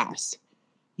actual ass.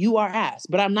 You are ass.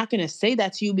 But I'm not going to say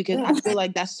that to you because I feel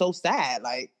like that's so sad.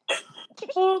 Like,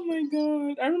 oh my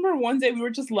God. I remember one day we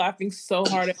were just laughing so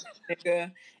hard at that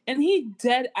nigga. And he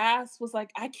dead ass was like,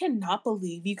 I cannot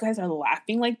believe you guys are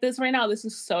laughing like this right now. This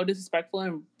is so disrespectful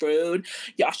and rude.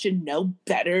 Y'all should know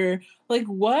better. Like,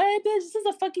 what? Bitch, this is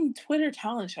a fucking Twitter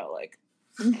talent show. Like,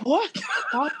 what?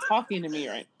 Stop talking to me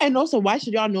right now. And also, why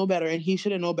should y'all know better? And he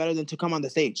shouldn't know better than to come on the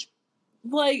stage.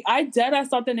 Like, I dead ass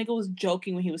thought that nigga was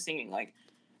joking when he was singing. Like,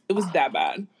 it was that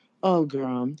bad. Oh,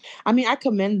 girl. I mean, I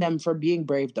commend them for being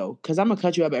brave, though, because I'm going to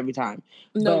cut you up every time.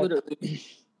 No, literally.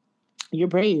 You're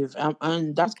brave,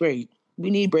 and that's great.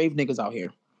 We need brave niggas out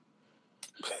here.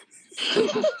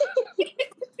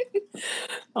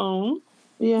 Oh.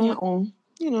 Yeah, yeah.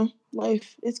 You know,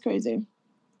 life, it's crazy.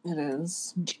 It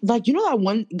is. Like, you know that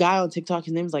one guy on TikTok,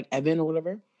 his name's like Evan or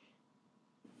whatever?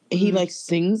 Mm-hmm. He like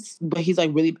sings, but he's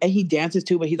like really, and he dances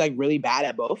too, but he's like really bad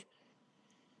at both.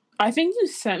 I think you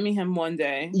sent me him one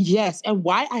day. Yes, and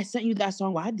why I sent you that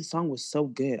song, why the song was so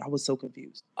good. I was so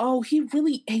confused. Oh, he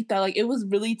really ate that. Like, it was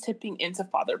really tipping into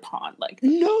Father Pond. Like,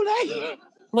 no, that...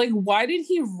 Like, why did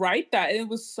he write that? It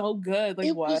was so good.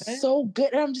 Like, what? It was so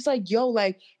good. And I'm just like, yo,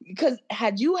 like, because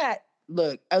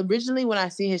look, originally when I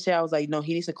seen his shit, I was like, no,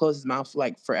 he needs to close his mouth,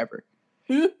 like, forever.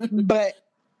 But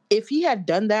if he had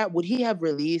done that, would he have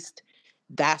released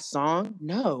that song?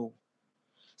 No.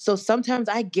 So sometimes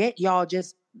I get y'all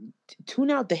just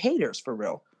tune out the haters for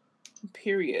real.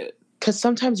 Period. Because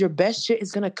sometimes your best shit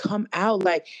is going to come out,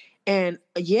 like, and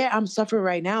yeah, I'm suffering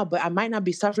right now, but I might not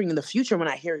be suffering in the future when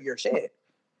I hear your shit.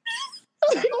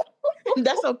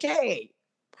 That's okay.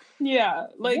 Yeah,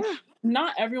 like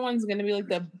not everyone's gonna be like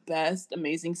the best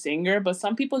amazing singer, but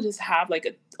some people just have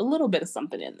like a little bit of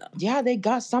something in them. Yeah, they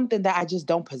got something that I just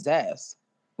don't possess.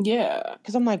 Yeah,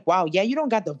 because I'm like, wow, yeah, you don't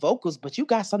got the vocals, but you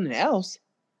got something else,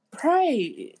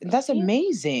 right? That's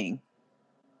amazing.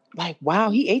 Like, wow,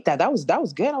 he ate that. That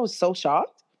was good. I was so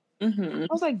shocked. Mm-hmm. I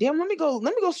was like, damn, let me go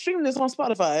stream this on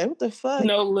Spotify. What the fuck?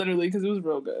 No, literally, because it was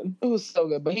real good. It was so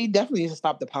good, but he definitely needs to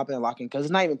stop the popping and locking because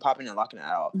it's not even popping and locking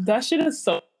at all. That shit is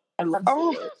so. I love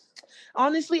it.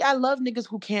 Honestly, I love niggas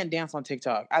who can't dance on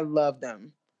TikTok. I love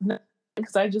them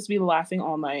because I just be laughing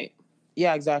all night.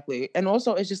 Yeah, exactly. And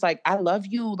also, it's just like, I love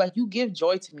you. Like, you give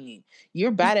joy to me.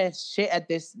 You're bad as shit at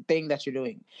this thing that you're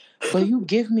doing, but you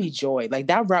give me joy. Like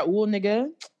that Raul nigga.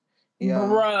 Yeah.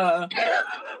 Bruh.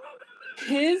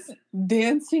 His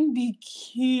dancing be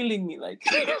killing me. Like,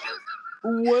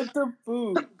 what the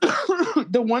fuck?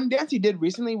 The one dance he did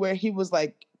recently where he was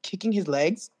like kicking his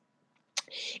legs,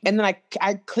 and then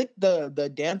I clicked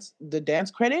the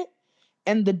dance credit,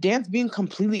 and the dance being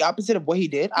completely opposite of what he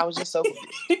did. I was just so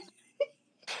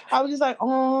I was just like,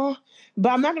 oh,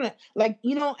 but I'm not gonna, like,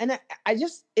 you know, and I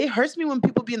just, it hurts me when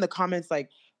people be in the comments like,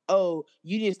 oh,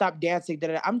 you need to stop dancing.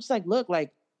 I'm just like, look,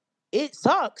 like, it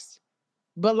sucks,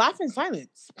 but laugh in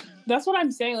silence. That's what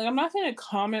I'm saying. Like, I'm not gonna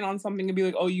comment on something and be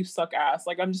like, oh, you suck ass.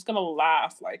 Like, I'm just gonna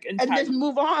laugh, like, and just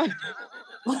move on.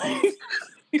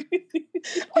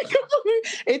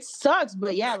 It sucks,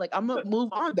 but yeah, like, I'm gonna move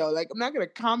on though. Like, I'm not gonna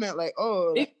comment like,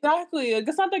 oh, like, exactly. Like,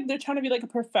 it's not like they're trying to be like a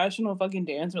professional fucking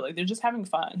dancer. Like, they're just having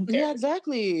fun. Yeah,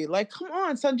 exactly. Like, come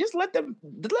on, son, just let them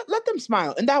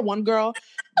smile. And that one girl,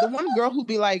 the one girl who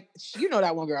be like, you know,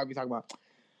 that one girl I'll be talking about.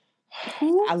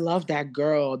 I love that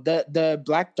girl, the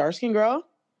black dark skin girl.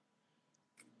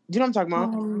 Do you know what I'm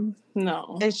talking about?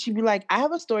 No. And she'd be like, I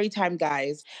have a story time,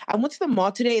 guys. I went to the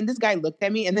mall today and this guy looked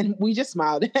at me and then we just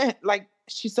smiled. Like,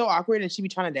 she's so awkward and she'd be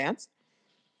trying to dance.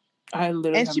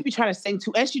 And she'd be trying to sing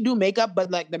too. And she'd do makeup, but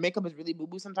like the makeup is really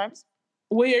boo-boo sometimes.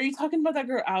 Wait, are you talking about that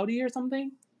girl Audi or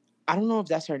something? I don't know if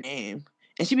that's her name.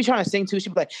 And she'd be trying to sing too.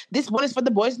 She'd be like, this one is for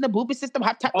the boys in the booby system.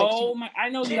 Hot top. Oh my, I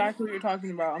know exactly what you're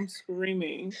talking about. I'm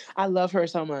screaming. I love her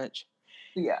so much.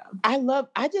 Yeah.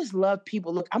 I just love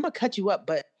people. Look, I'm going to cut you up,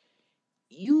 but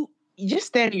you just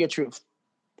stand in your truth.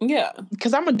 Yeah.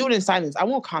 Because I'm going to do it in silence. I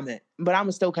won't comment, but I'm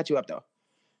going to still cut you up though.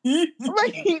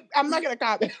 Like, I'm not going to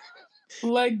comment.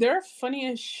 Like, they're funny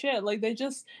as shit. Like, they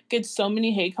just get so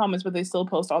many hate comments, but they still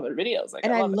post all their videos. Like,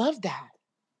 and I love that.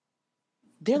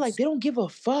 They're like, they don't give a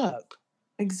fuck.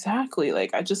 Exactly.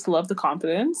 Like, I just love the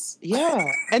confidence. Yeah.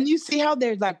 And you see how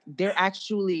they're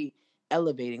actually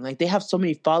elevating. Like, they have so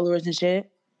many followers and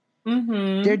shit.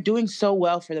 Mm-hmm. They're doing so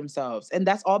well for themselves. And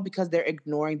that's all because they're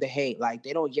ignoring the hate. Like,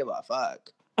 they don't give a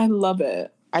fuck. I love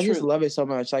it. I just love it so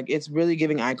much. Like, it's really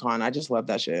giving icon. I just love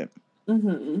that shit.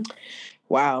 Mm-hmm.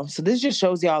 Wow. So this just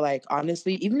shows y'all, like,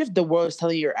 honestly, even if the world is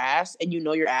telling you your ass and you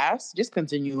know your ass, just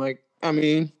continue. Like, I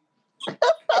mean,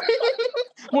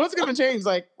 what's gonna change?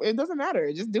 Like, it doesn't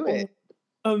matter. Just do it.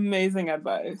 Amazing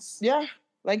advice. Yeah.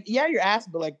 Like, yeah, your ass,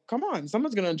 but like, come on,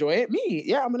 someone's gonna enjoy it. Me,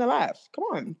 yeah, I'm gonna laugh. Come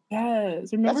on.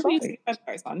 Yes. Remember we used to have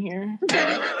advice on here.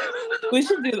 We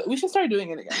should start doing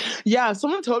it again. Yeah,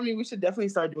 someone told me we should definitely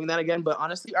start doing that again. But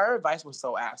honestly, our advice was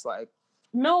so ass. Like,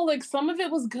 no, like some of it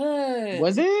was good.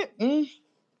 Was it?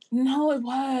 No, it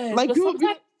was. Like, but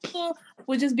sometimes people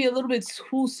would just be a little bit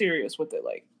too serious with it.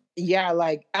 Like, yeah,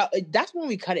 like that's when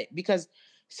we cut it, because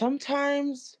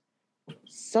sometimes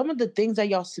some of the things that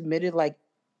y'all submitted, like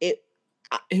it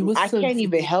was I can't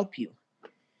even help you.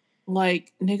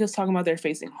 Like, niggas talking about they're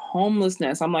facing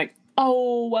homelessness. I'm like,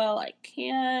 oh well, I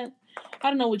can't. I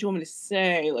don't know what you want me to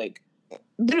say. Like,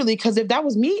 literally, because if that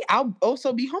was me, I'll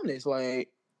also be homeless. Like,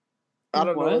 I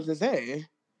don't know what to say.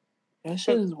 That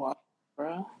shit is wild,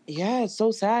 bro. Yeah, it's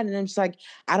so sad, and I'm just like,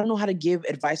 I don't know how to give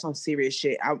advice on serious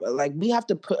shit. Like, we have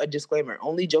to put a disclaimer: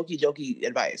 only jokey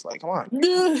advice. Like, come on.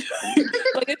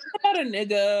 Like, if it's about a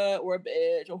nigga or a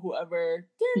bitch or whoever,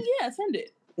 then yeah, send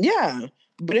it. Yeah,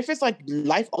 but if it's like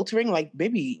life altering, like,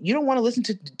 baby, you don't want to listen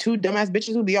to two dumbass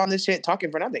bitches who be on this shit talking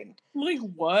for nothing. Like,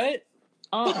 what?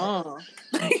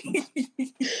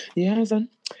 Yeah, son.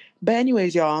 But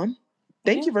anyways, y'all,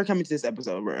 thank you for coming to this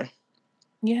episode, bro.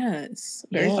 Yes,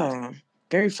 very fun.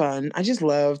 Very fun. I just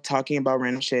love talking about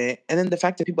random shit, and then the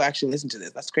fact that people actually listen to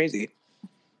this—that's crazy.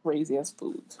 Crazy as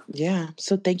food. Yeah.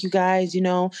 So thank you guys.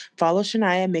 Follow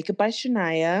Shania, Makeup by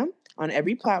Shania, on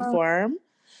every platform.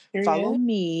 Follow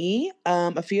me,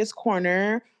 Afia's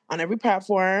Corner, on every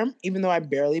platform, even though I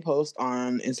barely post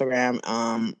on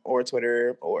Instagram or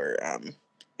Twitter or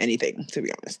anything, to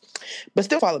be honest. But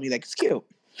still follow me, like, it's cute.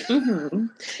 Mm-hmm.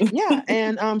 Yeah,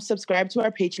 and subscribe to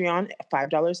our Patreon,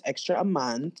 $5 extra a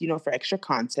month, for extra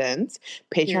content.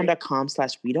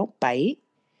 Patreon.com/WeDon'tBite.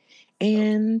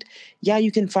 And yeah,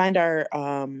 you can find our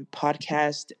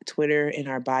podcast Twitter in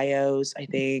our bios, I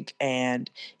think. And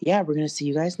yeah, we're going to see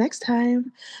you guys next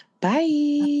time.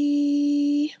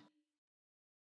 Bye.